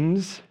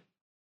means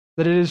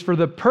that it is for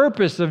the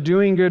purpose of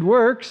doing good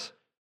works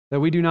that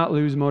we do not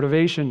lose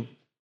motivation.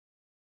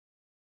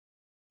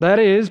 That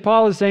is,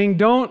 Paul is saying,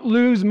 don't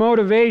lose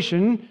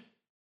motivation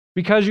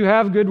because you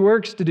have good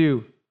works to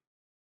do.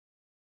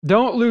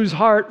 Don't lose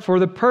heart for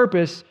the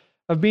purpose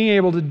of being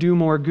able to do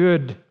more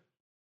good.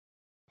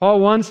 Paul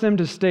wants them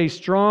to stay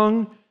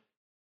strong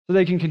so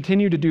they can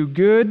continue to do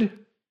good,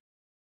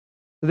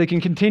 so they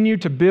can continue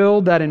to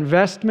build that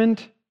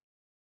investment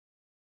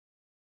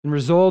and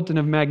result in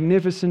a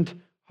magnificent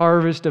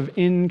harvest of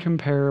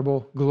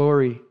incomparable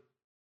glory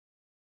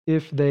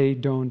if they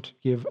don't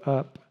give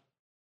up.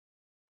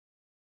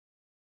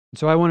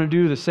 So I want to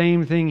do the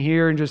same thing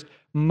here and just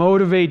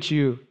motivate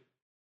you.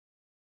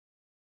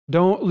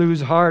 Don't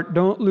lose heart.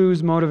 Don't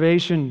lose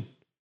motivation.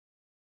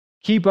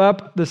 Keep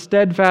up the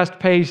steadfast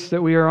pace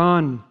that we are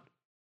on.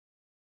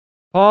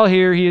 Paul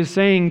here, he is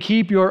saying,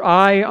 keep your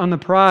eye on the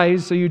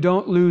prize so you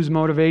don't lose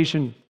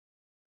motivation.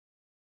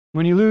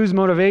 When you lose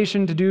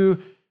motivation to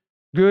do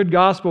good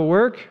gospel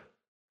work,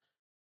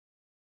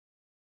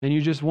 and you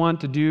just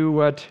want to do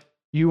what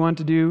you want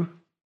to do,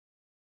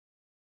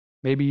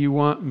 maybe you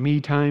want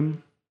me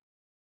time,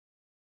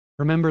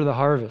 remember the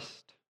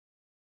harvest.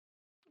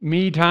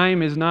 Me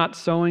time is not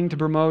sowing to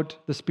promote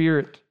the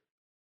Spirit.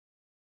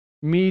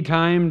 Me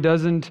time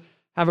doesn't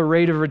have a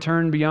rate of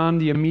return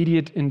beyond the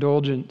immediate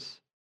indulgence.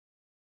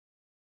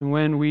 And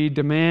when we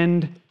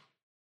demand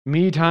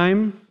me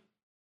time,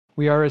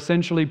 we are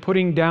essentially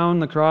putting down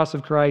the cross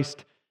of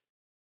Christ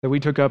that we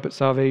took up at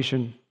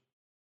salvation.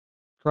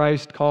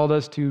 Christ called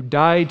us to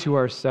die to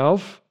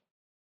ourselves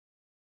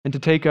and to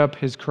take up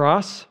His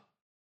cross.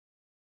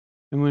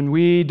 And when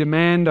we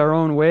demand our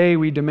own way,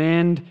 we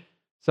demand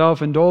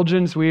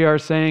self-indulgence, we are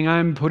saying,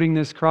 I'm putting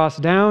this cross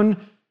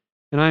down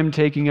and I'm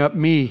taking up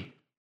me.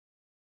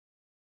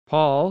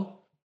 Paul,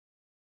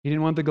 he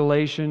didn't want the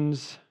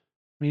Galatians,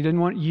 he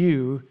didn't want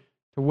you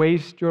to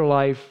waste your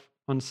life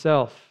on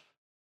self.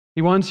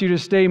 He wants you to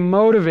stay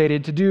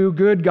motivated to do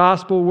good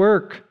gospel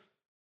work.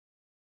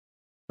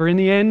 For in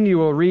the end, you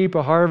will reap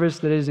a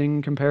harvest that is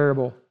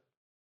incomparable.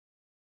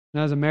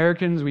 And as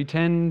Americans, we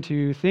tend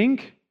to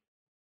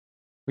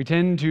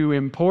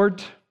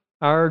import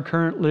our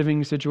current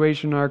living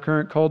situation, our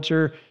current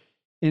culture,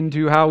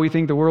 into how we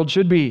think the world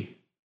should be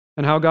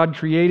and how God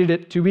created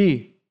it to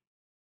be.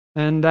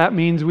 And that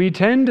means we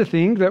tend to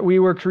think that we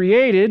were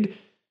created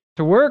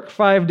to work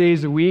 5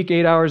 days a week,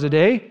 8 hours a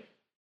day.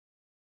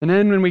 And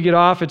then when we get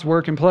off, it's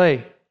work and play.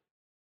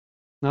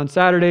 And on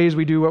Saturdays,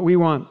 we do what we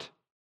want.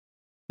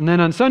 And then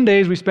on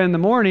Sundays, we spend the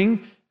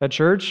morning at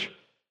church,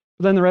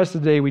 but then the rest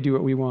of the day, we do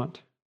what we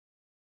want.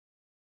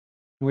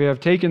 We have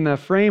taken the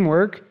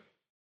framework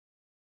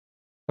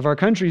of our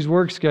country's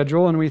work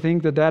schedule, and we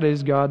think that that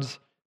is God's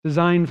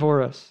design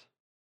for us.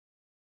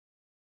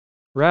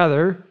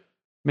 Rather,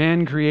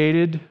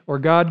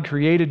 God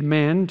created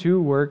man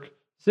to work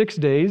 6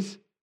 days,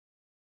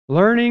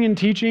 learning and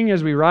teaching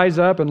as we rise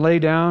up and lay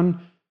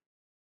down.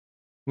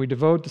 We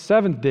devote the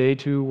seventh day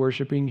to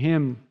worshiping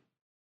Him.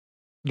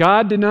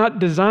 God did not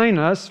design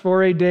us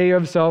for a day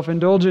of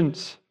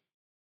self-indulgence.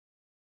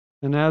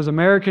 And as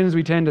Americans,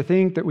 we tend to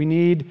think that we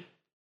need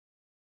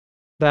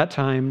that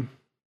time,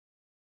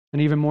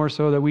 and even more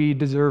so that we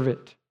deserve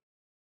it,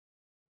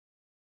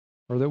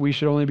 or that we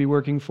should only be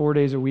working 4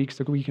 days a week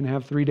so we can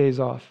have 3 days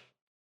off.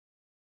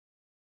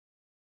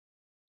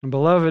 And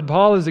beloved,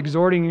 Paul is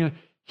exhorting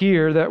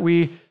here that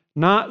we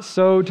not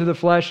sow to the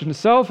flesh in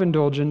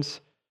self-indulgence,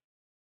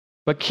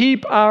 but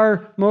keep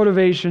our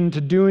motivation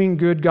to doing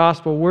good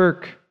gospel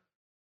work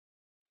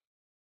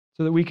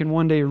so that we can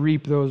one day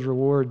reap those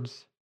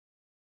rewards.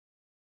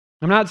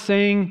 I'm not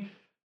saying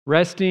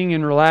resting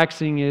and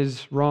relaxing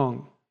is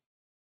wrong.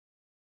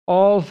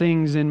 All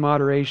things in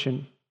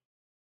moderation.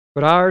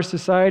 But our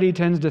society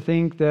tends to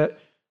think that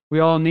we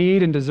all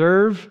need and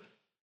deserve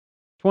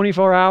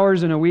 24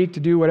 hours in a week to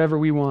do whatever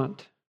we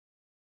want.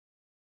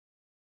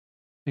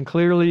 And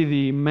clearly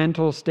the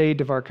mental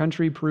state of our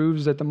country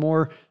proves that the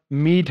more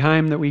me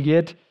time that we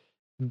get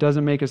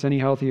doesn't make us any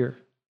healthier.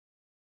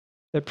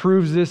 It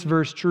proves this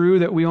verse true,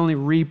 that we only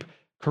reap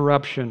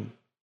corruption.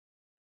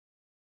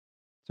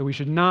 So we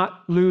should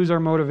not lose our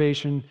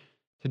motivation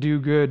to do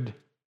good.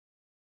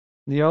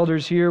 The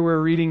elders here,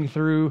 we're reading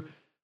through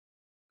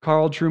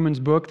Carl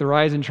Trueman's book, The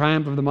Rise and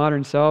Triumph of the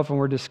Modern Self, and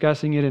we're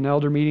discussing it in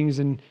elder meetings.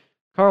 And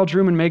Carl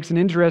Trueman makes an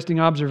interesting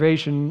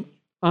observation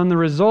on the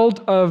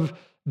result of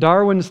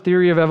Darwin's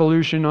theory of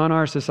evolution on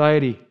our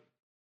society.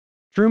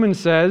 Trueman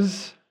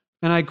says,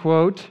 and I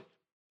quote,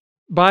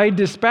 "By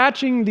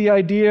dispatching the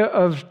idea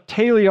of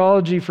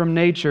teleology from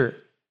nature,"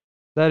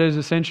 that is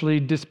essentially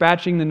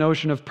dispatching the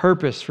notion of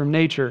purpose from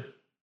nature,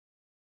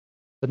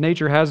 that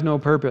nature has no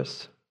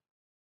purpose.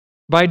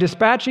 By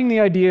dispatching the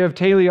idea of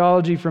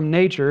teleology from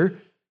nature,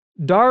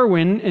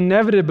 Darwin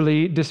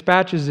inevitably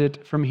dispatches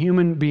it from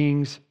human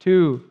beings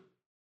too.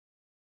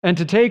 And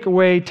to take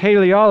away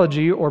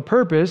teleology or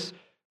purpose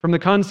from the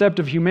concept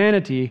of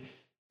humanity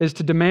is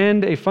to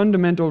demand a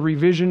fundamental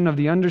revision of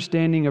the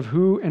understanding of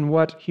who and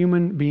what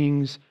human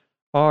beings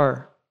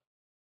are.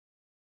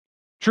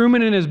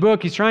 Trueman, in his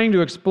book, he's trying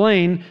to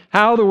explain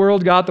how the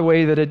world got the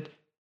way that it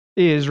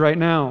is right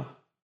now.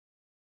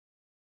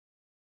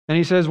 And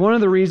he says one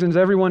of the reasons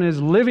everyone is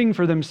living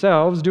for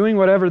themselves, doing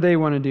whatever they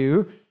want to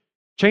do,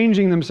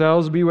 changing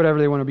themselves to be whatever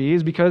they want to be,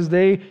 is because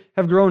they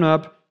have grown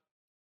up,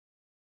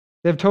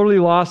 they've totally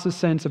lost the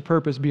sense of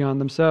purpose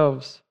beyond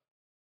themselves.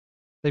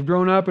 They've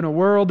grown up in a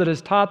world that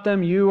has taught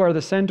them you are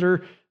the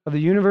center of the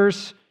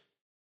universe.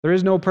 There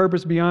is no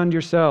purpose beyond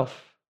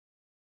yourself.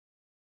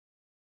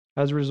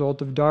 As a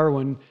result of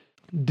Darwin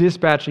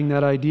dispatching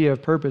that idea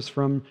of purpose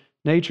from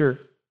nature.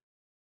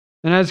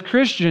 And as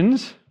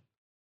Christians,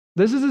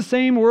 this is the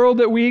same world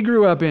that we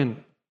grew up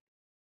in,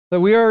 that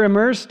we are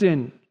immersed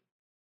in.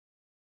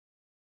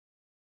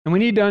 And we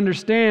need to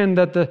understand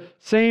that the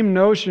same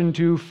notion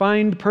to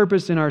find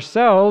purpose in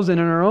ourselves and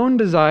in our own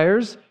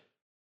desires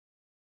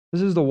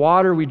This is the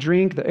water we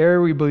drink, the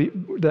air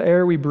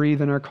we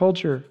breathe in our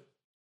culture.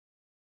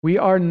 We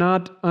are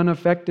not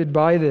unaffected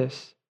by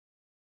this.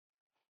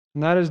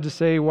 And that is to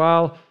say,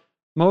 while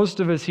most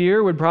of us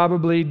here would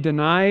probably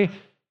deny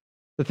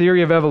the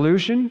theory of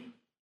evolution,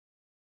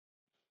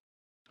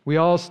 we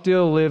all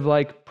still live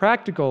like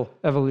practical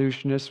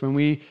evolutionists when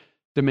we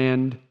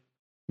demand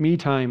me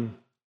time,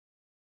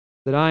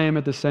 that I am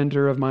at the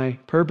center of my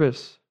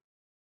purpose.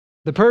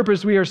 The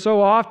purpose we are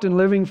so often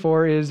living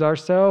for is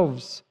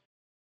ourselves.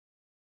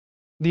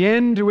 The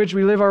end to which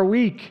we live our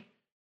week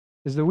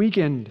is the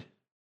weekend,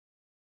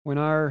 when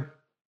our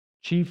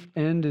chief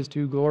end is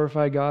to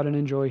glorify God and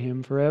enjoy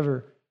Him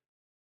forever.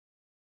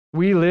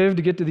 We live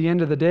to get to the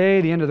end of the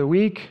day, the end of the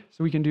week,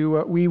 so we can do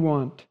what we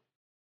want.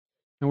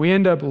 And we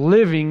end up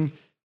living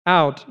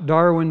out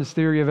Darwin's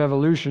theory of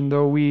evolution,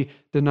 though we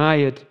deny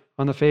it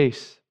on the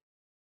face.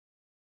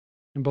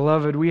 And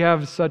beloved, we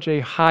have such a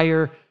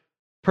higher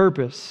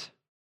purpose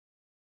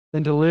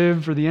than to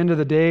live for the end of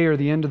the day or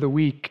the end of the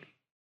week.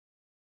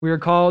 We are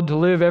called to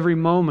live every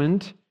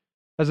moment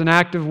as an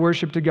act of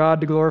worship to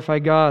God, to glorify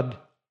God.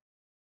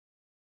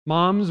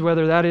 Moms,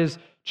 whether that is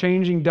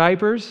changing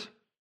diapers,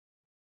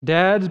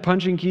 dads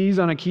punching keys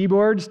on a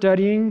keyboard,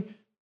 studying,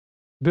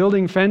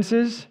 building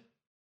fences,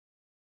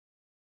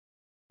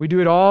 we do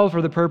it all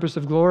for the purpose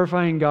of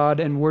glorifying God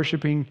and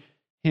worshiping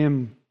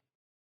Him.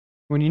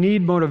 When you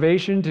need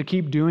motivation to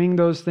keep doing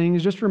those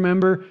things, just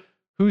remember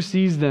who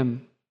sees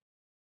them.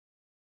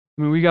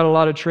 I mean, we got a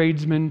lot of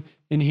tradesmen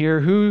in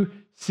here. Who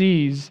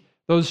sees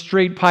those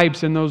straight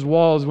pipes in those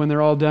walls when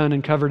they're all done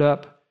and covered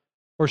up?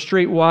 Or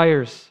straight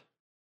wires?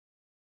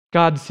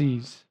 God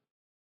sees.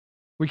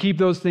 We keep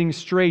those things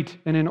straight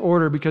and in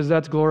order because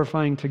that's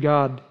glorifying to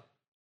God.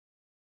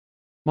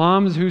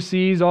 Moms, who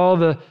sees all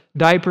the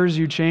diapers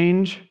you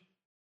change,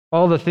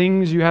 all the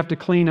things you have to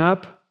clean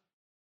up,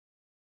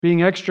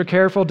 being extra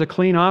careful to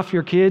clean off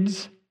your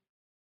kids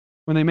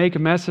when they make a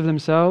mess of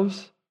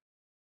themselves,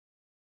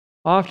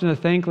 often a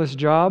thankless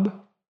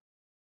job.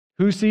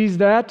 Who sees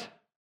that?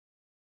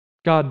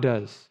 God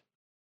does.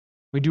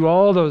 We do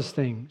all those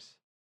things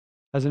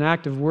as an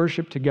act of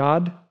worship to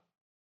God,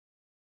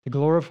 to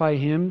glorify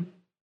Him.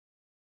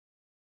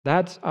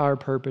 That's our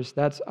purpose.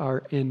 That's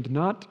our end,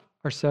 not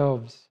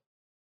ourselves.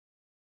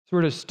 So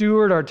we're to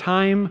steward our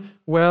time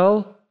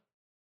well,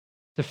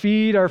 to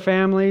feed our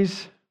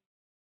families,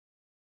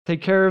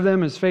 take care of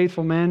them as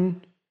faithful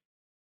men.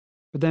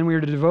 But then we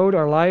are to devote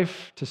our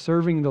life to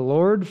serving the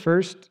Lord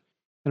first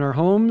in our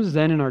homes,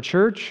 then in our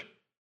church,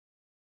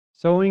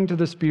 sowing to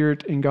the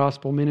Spirit in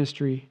gospel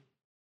ministry.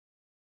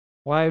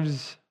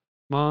 Wives,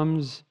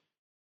 moms,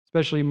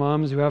 especially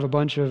moms who have a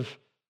bunch of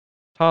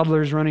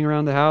toddlers running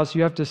around the house,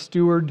 you have to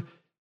steward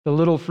the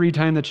little free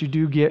time that you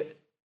do get.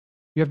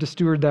 You have to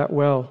steward that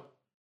well.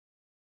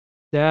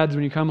 Dads,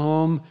 when you come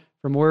home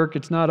from work,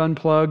 it's not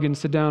unplug and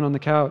sit down on the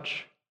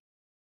couch.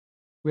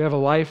 We have a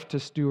life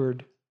to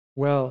steward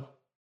well.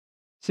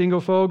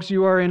 Single folks,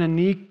 you are in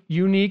a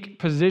unique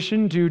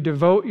position to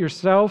devote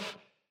yourself,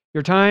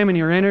 your time and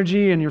your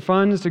energy and your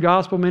funds to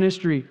gospel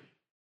ministry.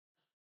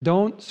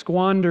 Don't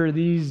squander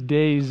these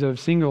days of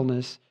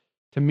singleness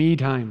to me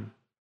time.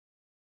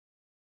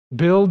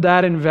 Build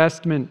that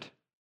investment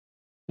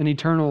in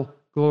eternal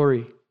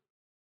glory.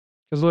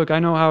 Because look, I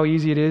know how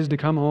easy it is to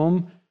come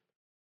home,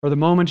 or the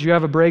moment you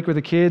have a break with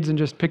the kids and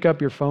just pick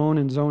up your phone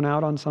and zone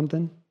out on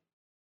something.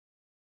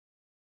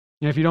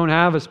 And if you don't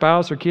have a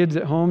spouse or kids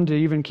at home to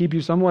even keep you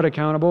somewhat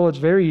accountable, it's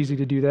very easy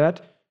to do that.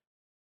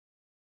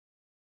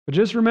 But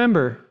just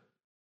remember,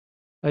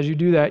 as you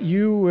do that,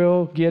 you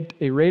will get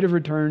a rate of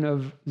return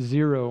of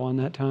 0 on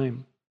that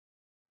time.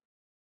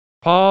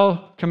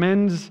 Paul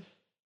commends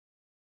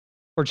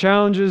or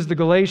challenges the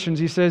Galatians.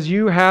 He says,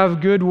 you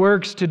have good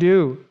works to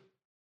do.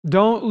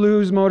 Don't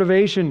lose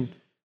motivation.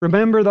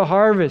 Remember the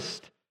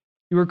harvest.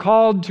 You were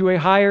called to a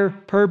higher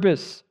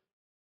purpose.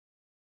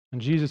 And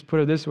Jesus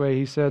put it this way.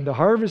 He said, the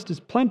harvest is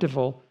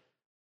plentiful,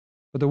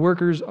 but the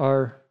workers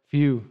are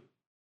few.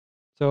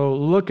 So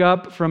look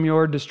up from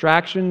your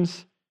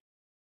distractions,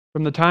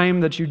 from the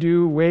time that you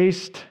do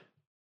waste.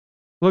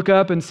 Look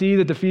up and see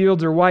that the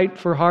fields are white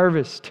for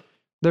harvest.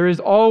 There is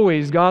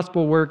always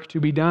gospel work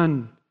to be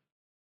done.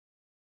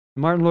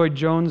 Martin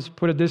Lloyd-Jones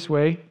put it this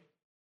way,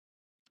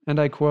 and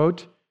I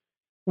quote,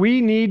 we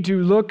need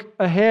to look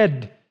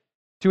ahead,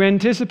 to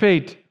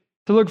anticipate,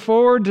 to look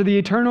forward to the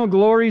eternal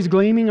glories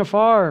gleaming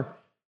afar.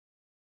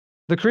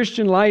 The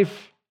Christian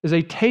life is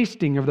a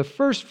tasting of the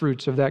first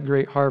fruits of that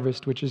great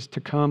harvest which is to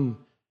come.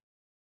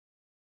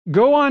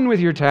 Go on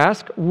with your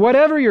task,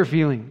 whatever your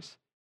feelings.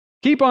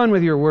 Keep on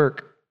with your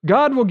work.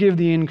 God will give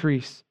the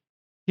increase.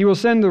 He will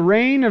send the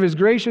rain of His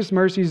gracious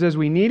mercies as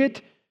we need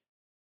it,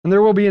 and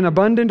there will be an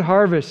abundant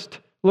harvest.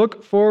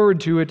 Look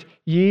forward to it.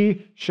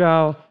 Ye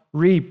shall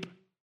reap.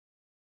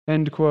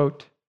 End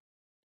quote.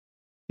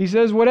 He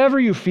says, whatever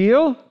you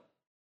feel,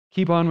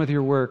 keep on with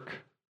your work.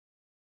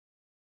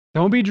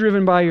 Don't be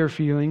driven by your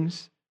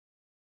feelings,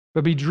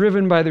 but be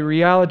driven by the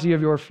reality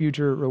of your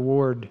future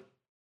reward.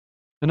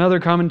 Another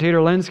commentator,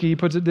 Lenski,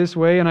 puts it this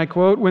way, and I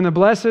quote, when the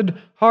blessed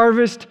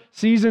harvest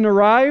season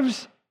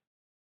arrives,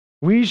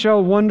 we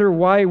shall wonder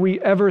why we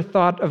ever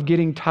thought of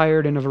getting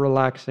tired and of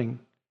relaxing.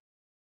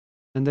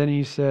 And then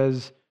he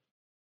says,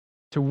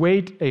 to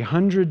wait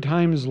 100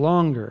 times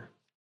longer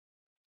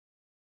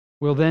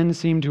will then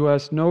seem to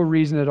us no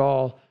reason at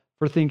all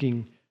for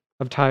thinking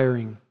of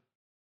tiring.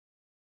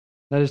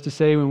 That is to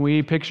say, when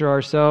we picture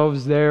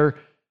ourselves there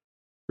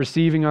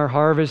receiving our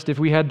harvest, if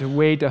we had to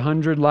wait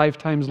 100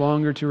 lifetimes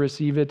longer to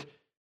receive it,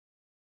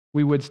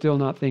 we would still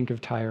not think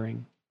of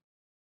tiring.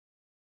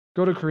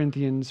 Go to 1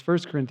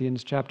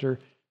 Corinthians chapter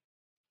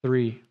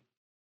 3,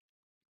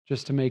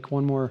 just to make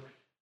one more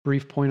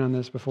brief point on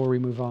this before we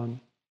move on.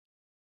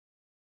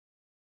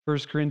 1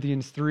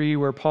 Corinthians 3,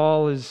 where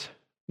Paul is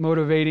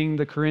motivating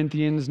the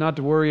Corinthians not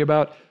to worry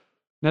about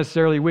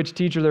necessarily which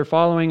teacher they're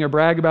following or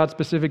brag about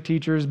specific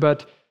teachers,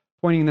 but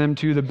pointing them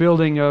to the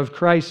building of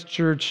Christ's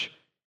church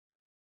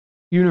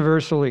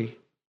universally.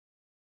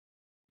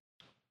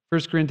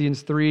 1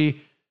 Corinthians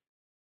 3,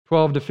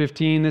 12 to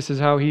 15, this is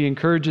how he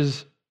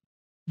encourages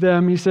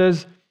them. He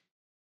says,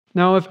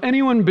 now if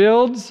anyone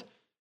builds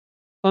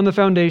on the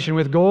foundation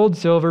with gold,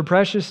 silver,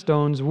 precious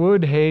stones,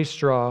 wood, hay,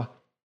 straw,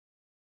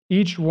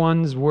 each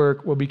one's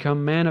work will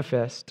become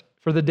manifest,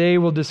 for the day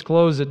will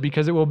disclose it,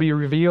 because it will be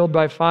revealed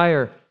by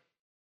fire.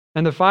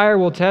 And the fire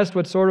will test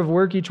what sort of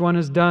work each one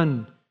has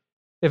done.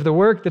 If the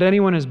work that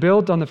anyone has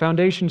built on the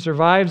foundation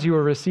survives, he will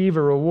receive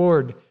a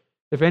reward.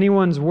 If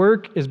anyone's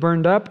work is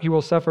burned up, he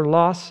will suffer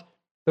loss,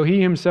 though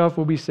he himself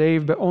will be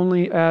saved, but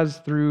only as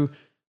through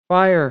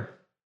fire.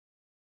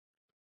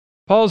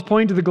 Paul's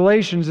point to the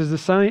Galatians is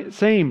the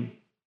same.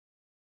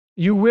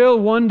 You will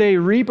one day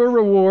reap a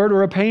reward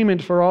or a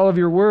payment for all of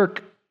your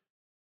work.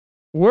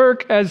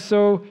 Work as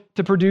so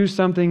to produce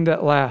something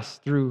that lasts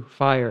through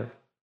fire.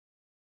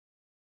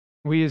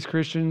 We as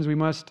Christians, we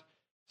must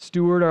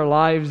steward our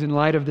lives in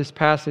light of this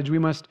passage. We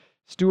must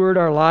steward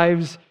our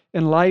lives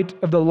in light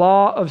of the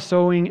law of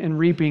sowing and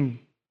reaping.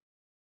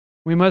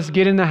 We must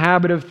get in the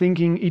habit of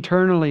thinking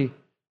eternally.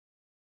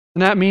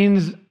 And that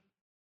means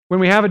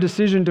when we have a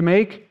decision to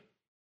make,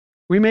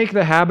 we make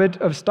the habit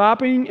of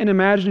stopping and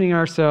imagining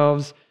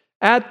ourselves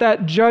at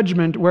that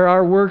judgment where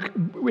our work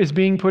is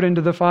being put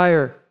into the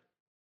fire.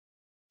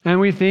 And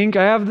we think,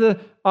 I have the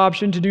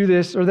option to do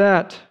this or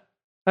that.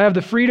 I have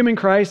the freedom in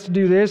Christ to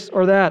do this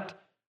or that.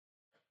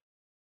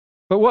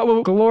 But what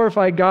will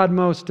glorify God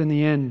most in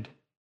the end?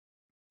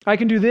 I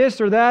can do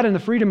this or that in the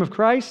freedom of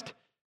Christ,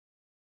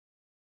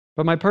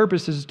 but my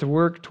purpose is to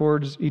work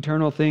towards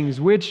eternal things.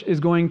 Which is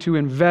going to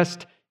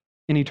invest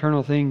in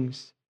eternal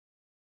things?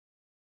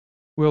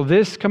 Will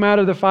this come out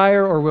of the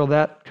fire or will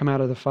that come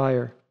out of the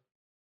fire?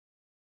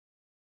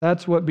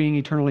 That's what being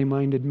eternally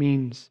minded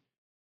means.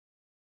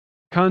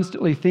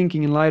 Constantly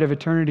thinking in light of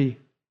eternity.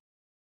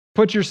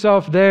 Put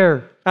yourself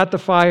there at the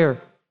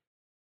fire.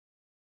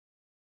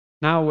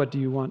 Now what do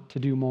you want to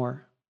do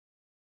more?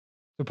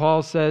 So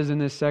Paul says in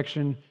this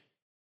section,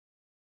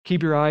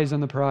 keep your eyes on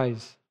the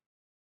prize.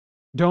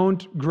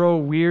 Don't grow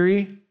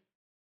weary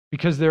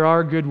because there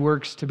are good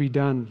works to be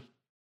done.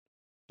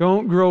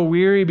 Don't grow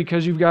weary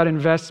because you've got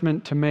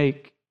investment to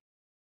make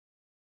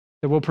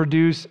that will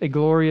produce a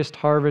glorious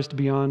harvest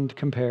beyond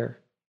compare.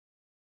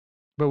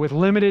 But with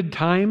limited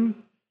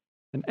time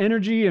and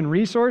energy and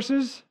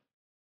resources,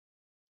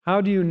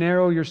 how do you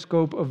narrow your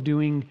scope of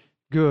doing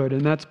good?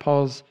 And that's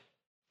Paul's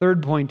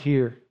third point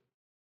here.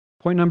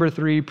 Point number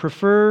 3,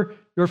 prefer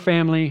your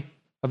family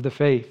of the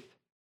faith.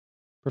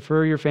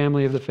 Prefer your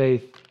family of the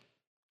faith.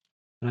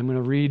 And I'm going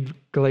to read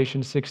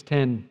Galatians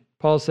 6:10.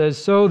 Paul says,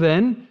 so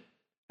then,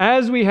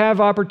 as we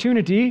have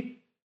opportunity,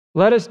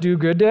 let us do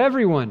good to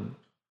everyone,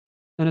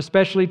 and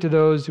especially to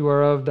those who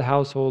are of the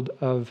household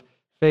of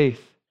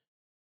faith.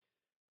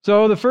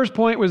 So the first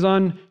point was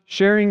on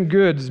sharing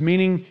goods,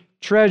 meaning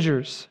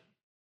treasures.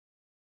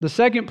 The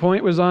second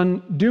point was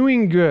on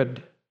doing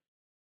good.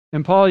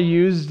 And Paul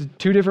used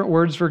 2 different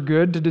words for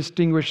good to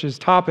distinguish his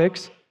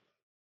topics.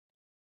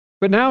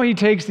 But now he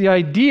takes the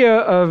idea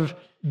of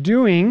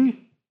doing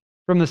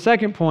from the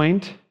second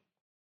point,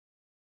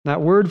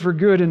 that word for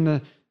good in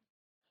the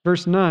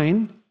verse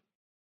 9,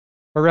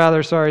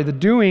 the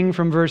doing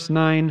from verse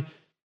 9,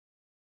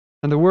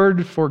 and the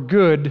word for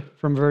good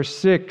from verse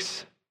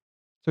 6.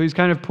 So he's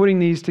kind of putting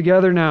these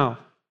together now.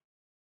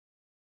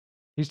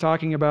 He's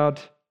talking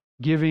about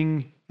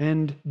giving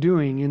and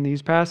doing in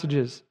these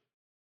passages.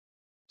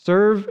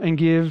 Serve and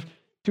give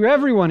to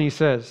everyone, he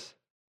says.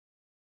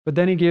 But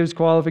then he gives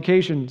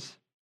qualifications.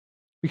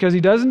 Because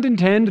he doesn't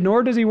intend,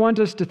 nor does he want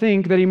us to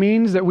think that he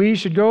means that we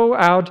should go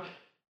out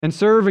and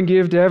serve and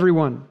give to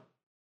everyone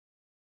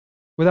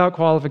without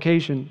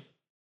qualification.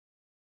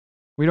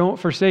 We don't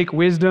forsake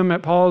wisdom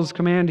at Paul's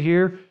command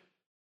here,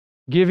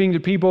 giving to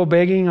people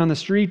begging on the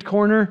street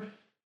corner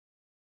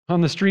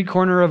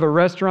of a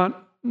restaurant,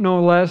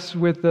 no less,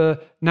 with the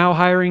now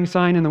hiring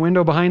sign in the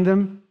window behind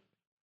them.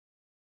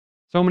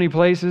 So many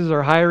places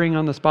are hiring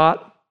on the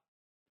spot.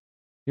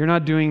 You're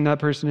not doing that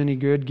person any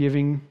good,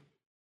 giving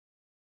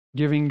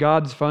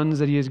God's funds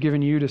that he has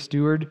given you to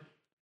steward.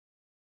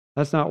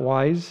 That's not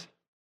wise.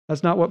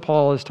 That's not what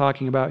Paul is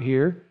talking about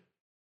here.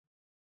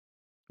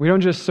 We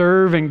don't just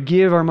serve and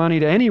give our money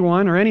to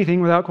anyone or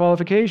anything without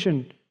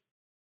qualification.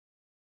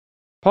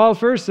 Paul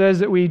first says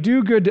that we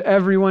do good to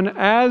everyone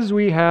as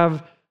we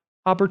have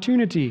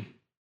opportunity.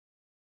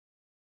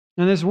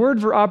 And this word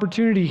for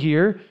opportunity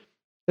here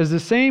is the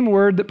same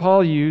word that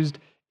Paul used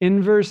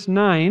in verse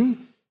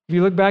 9. If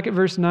you look back at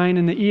verse 9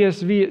 in the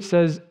ESV, it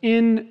says,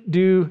 in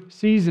due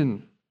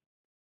season.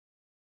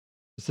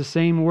 It's the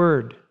same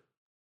word.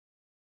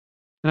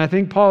 And I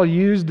think Paul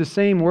used the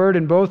same word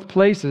in both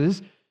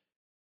places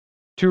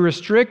to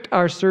restrict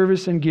our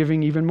service and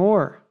giving even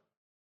more.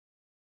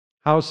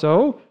 How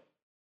so?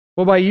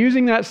 Well, by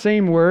using that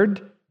same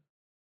word,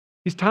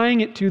 he's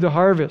tying it to the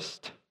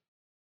harvest.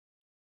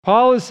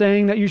 Paul is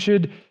saying that you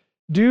should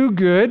do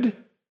good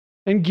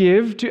and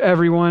give to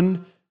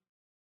everyone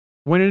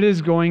when it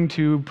is going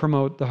to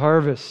promote the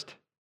harvest,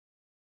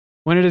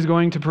 when it is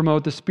going to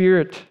promote the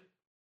Spirit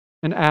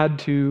and add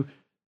to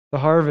the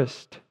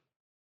harvest.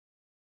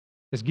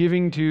 Is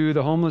giving to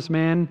the homeless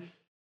man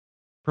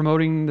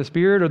promoting the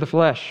Spirit or the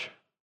flesh?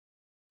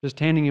 Just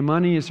handing him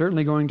money is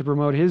certainly going to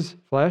promote his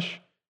flesh.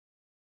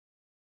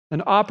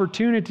 An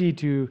opportunity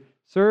to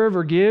serve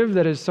or give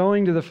that is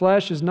sowing to the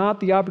flesh is not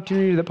the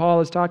opportunity that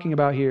Paul is talking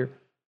about here.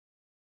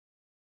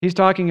 He's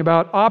talking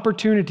about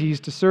opportunities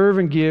to serve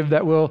and give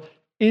that will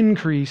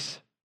increase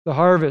the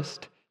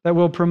harvest, that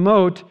will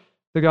promote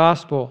the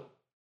gospel.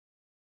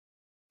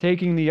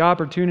 Taking the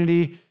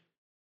opportunity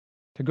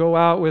to go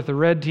out with the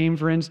red team,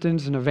 for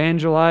instance, and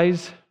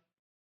evangelize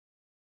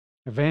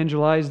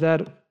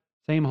that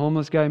same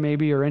homeless guy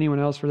maybe, or anyone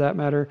else for that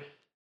matter,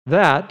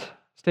 that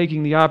is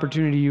taking the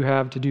opportunity you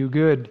have to do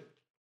good.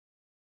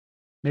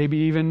 Maybe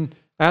even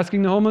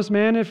asking the homeless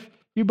man if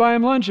you buy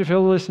him lunch, if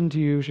he'll listen to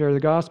you share the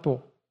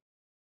gospel,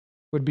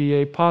 would be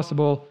a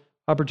possible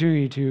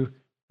opportunity to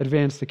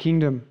advance the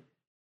kingdom.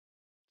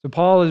 So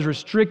Paul is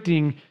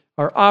restricting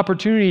our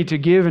opportunity to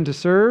give and to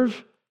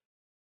serve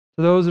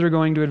to those that are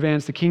going to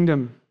advance the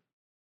kingdom.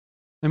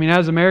 I mean,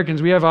 as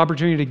Americans, we have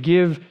opportunity to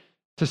give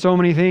to so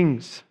many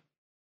things.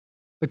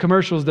 The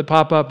commercials that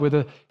pop up with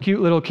the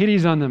cute little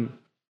kitties on them.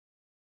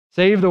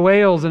 Save the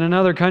whales in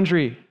another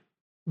country.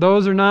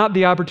 Those are not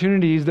the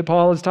opportunities that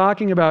Paul is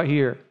talking about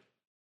here.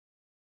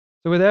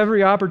 So with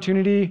every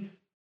opportunity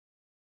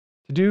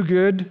to do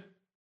good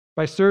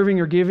by serving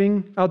or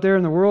giving out there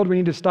in the world, we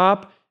need to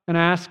stop and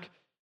ask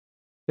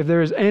if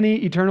there is any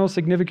eternal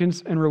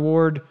significance and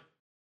reward,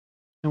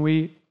 and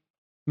we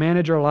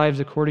manage our lives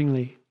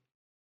accordingly.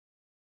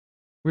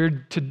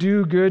 We're to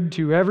do good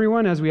to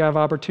everyone as we have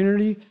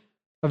opportunity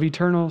of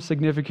eternal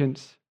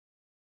significance.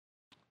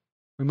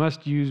 We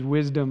must use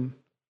wisdom.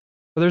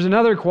 But there's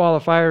another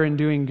qualifier in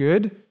doing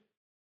good,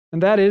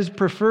 and that is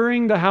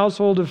preferring the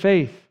household of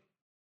faith.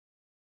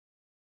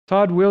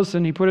 Todd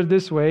Wilson, he put it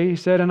this way, he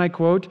said, and I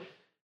quote,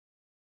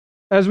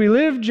 "As we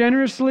live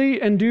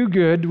generously and do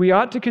good, we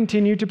ought to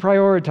continue to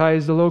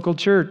prioritize the local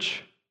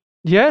church.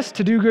 Yes,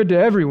 to do good to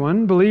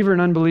everyone, believer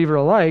and unbeliever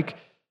alike,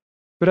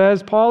 but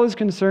as Paul is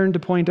concerned to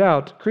point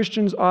out,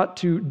 Christians ought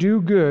to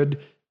do good,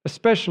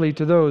 especially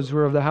to those who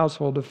are of the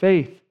household of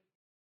faith.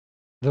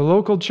 The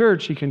local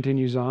church," he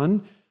continues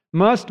on,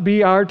 "must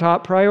be our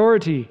top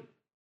priority.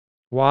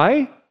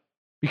 Why?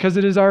 Because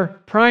it is our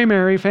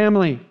primary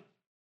family.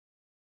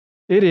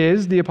 It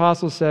is, the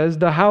apostle says,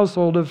 the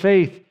household of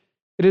faith.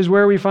 It is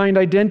where we find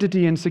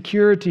identity and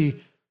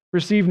security,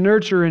 receive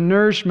nurture and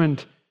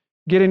nourishment,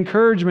 get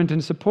encouragement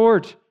and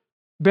support,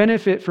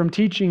 benefit from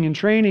teaching and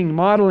training,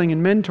 modeling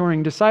and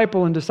mentoring,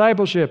 disciple and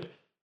discipleship.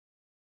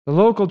 The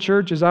local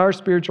church is our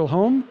spiritual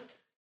home,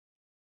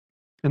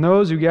 and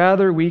those who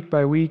gather week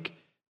by week,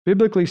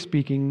 biblically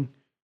speaking,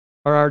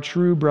 are our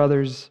true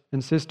brothers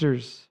and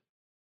sisters."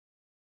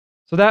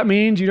 So that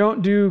means you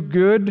don't do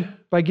good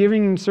by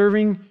giving and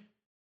serving.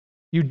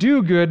 You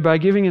do good by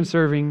giving and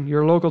serving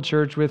your local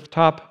church with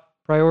top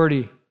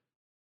priority.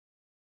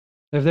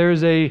 If there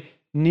is a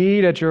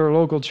need at your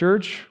local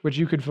church which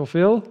you could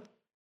fulfill,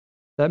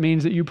 that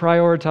means that you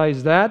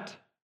prioritize that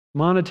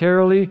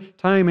monetarily,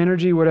 time,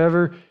 energy,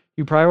 whatever.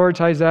 You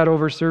prioritize that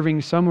over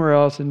serving somewhere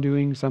else and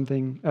doing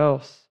something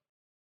else.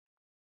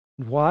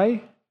 And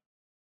why?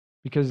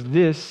 Because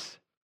this,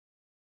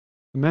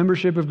 the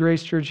membership of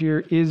Grace Church here,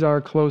 is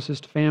our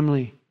closest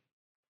family.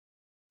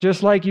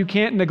 Just like you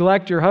can't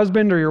neglect your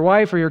husband or your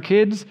wife or your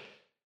kids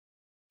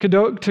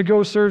to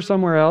go serve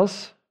somewhere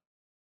else,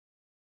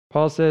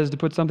 Paul says to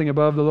put something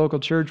above the local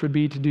church would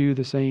be to do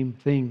the same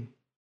thing.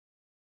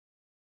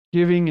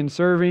 Giving and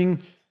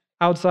serving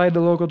outside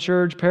the local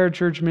church,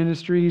 parachurch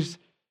ministries,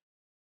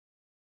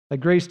 like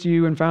Grace to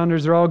You and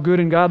Founders, they're all good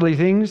and godly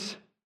things,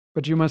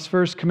 but you must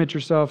first commit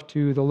yourself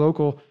to the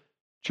local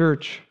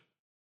church.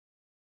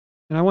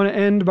 And I want to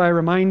end by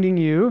reminding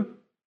you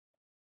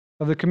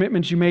of the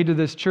commitments you made to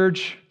this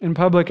church in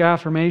public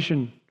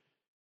affirmation.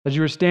 As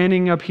you were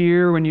standing up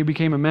here when you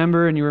became a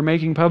member and you were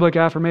making public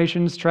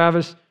affirmations,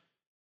 Travis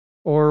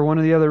or one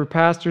of the other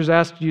pastors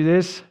asked you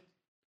this: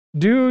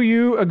 do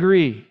you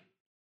agree,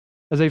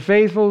 as a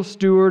faithful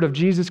steward of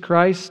Jesus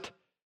Christ,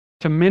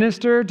 to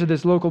minister to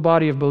this local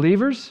body of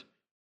believers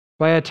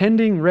by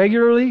attending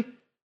regularly,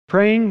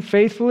 praying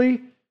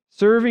faithfully,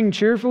 serving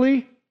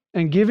cheerfully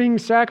and giving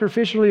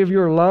sacrificially of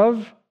your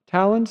love,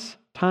 talents,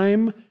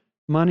 time,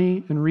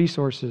 money, and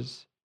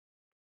resources.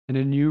 And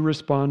then you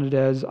responded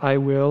as, I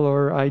will,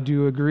 or I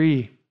do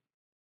agree.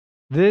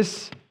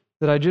 This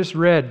that I just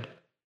read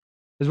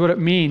is what it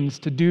means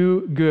to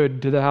do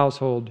good to the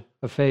household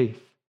of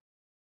faith.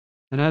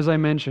 And as I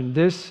mentioned,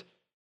 this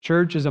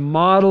church is a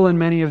model in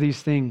many of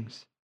these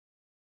things.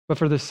 But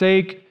for the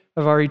sake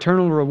of our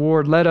eternal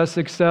reward, let us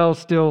excel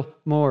still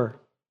more,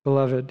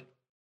 beloved.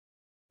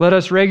 Let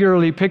us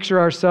regularly picture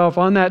ourselves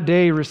on that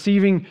day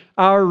receiving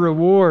our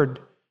reward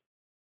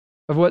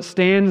of what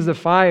stands the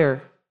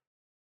fire.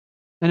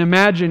 And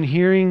imagine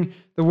hearing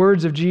the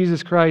words of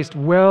Jesus Christ,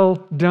 well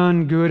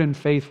done, good and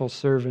faithful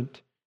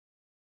servant.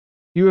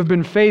 You have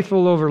been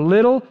faithful over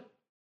little,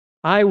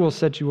 I will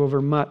set you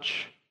over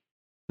much.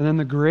 And then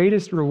the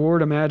greatest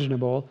reward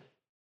imaginable,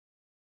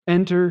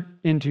 enter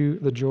into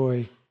the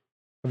joy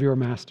of your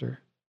master.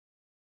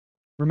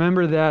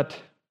 Remember that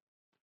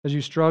as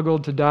you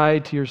struggled to die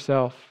to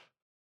yourself.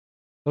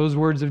 Those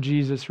words of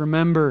Jesus.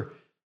 Remember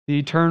the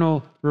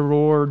eternal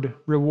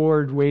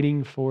reward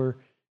waiting for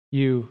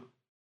you.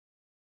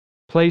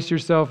 Place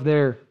yourself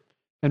there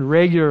and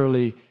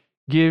regularly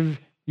give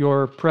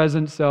your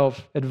present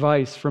self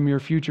advice from your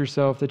future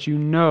self that you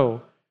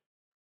know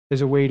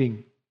is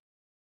awaiting.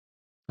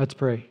 Let's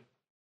pray.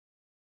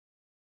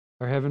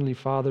 Our Heavenly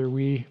Father,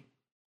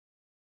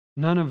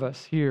 none of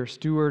us here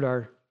steward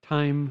our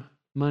time,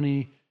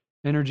 money,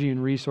 energy,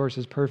 and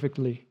resources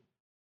perfectly.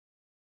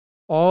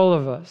 All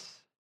of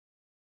us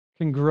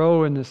can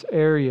grow in this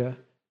area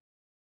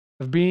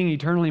of being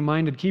eternally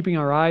minded, keeping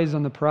our eyes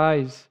on the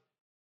prize,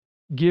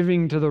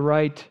 giving to the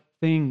right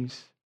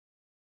things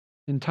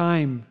in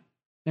time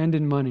and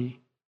in money,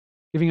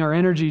 giving our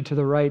energy to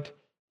the right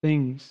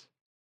things.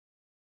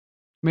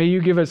 May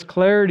you give us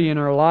clarity in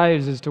our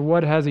lives as to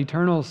what has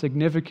eternal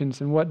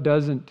significance and what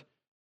doesn't.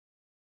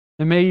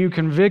 And may you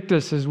convict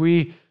us as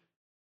we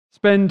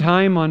spend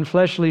time on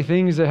fleshly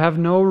things that have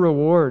no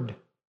reward.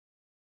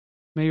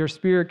 May your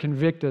Spirit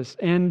convict us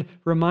and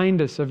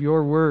remind us of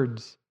your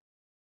words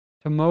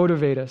to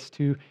motivate us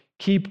to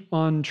keep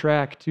on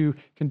track, to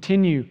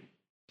continue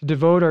to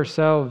devote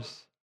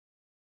ourselves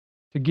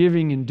to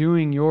giving and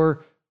doing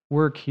your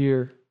work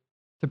here,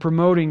 to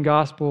promoting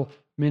gospel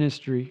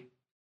ministry,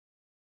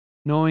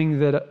 knowing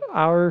that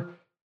our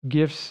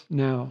gifts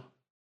now,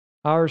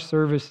 our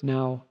service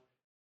now,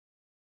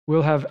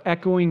 will have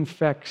echoing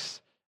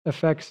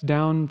effects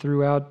down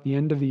throughout the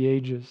end of the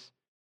ages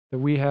that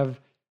we have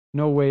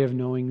no way of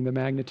knowing the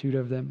magnitude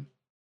of them.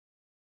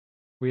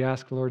 We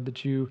ask, Lord,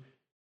 that you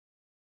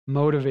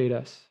motivate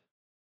us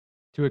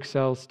to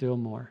excel still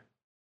more.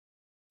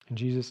 In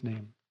Jesus'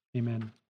 name, amen.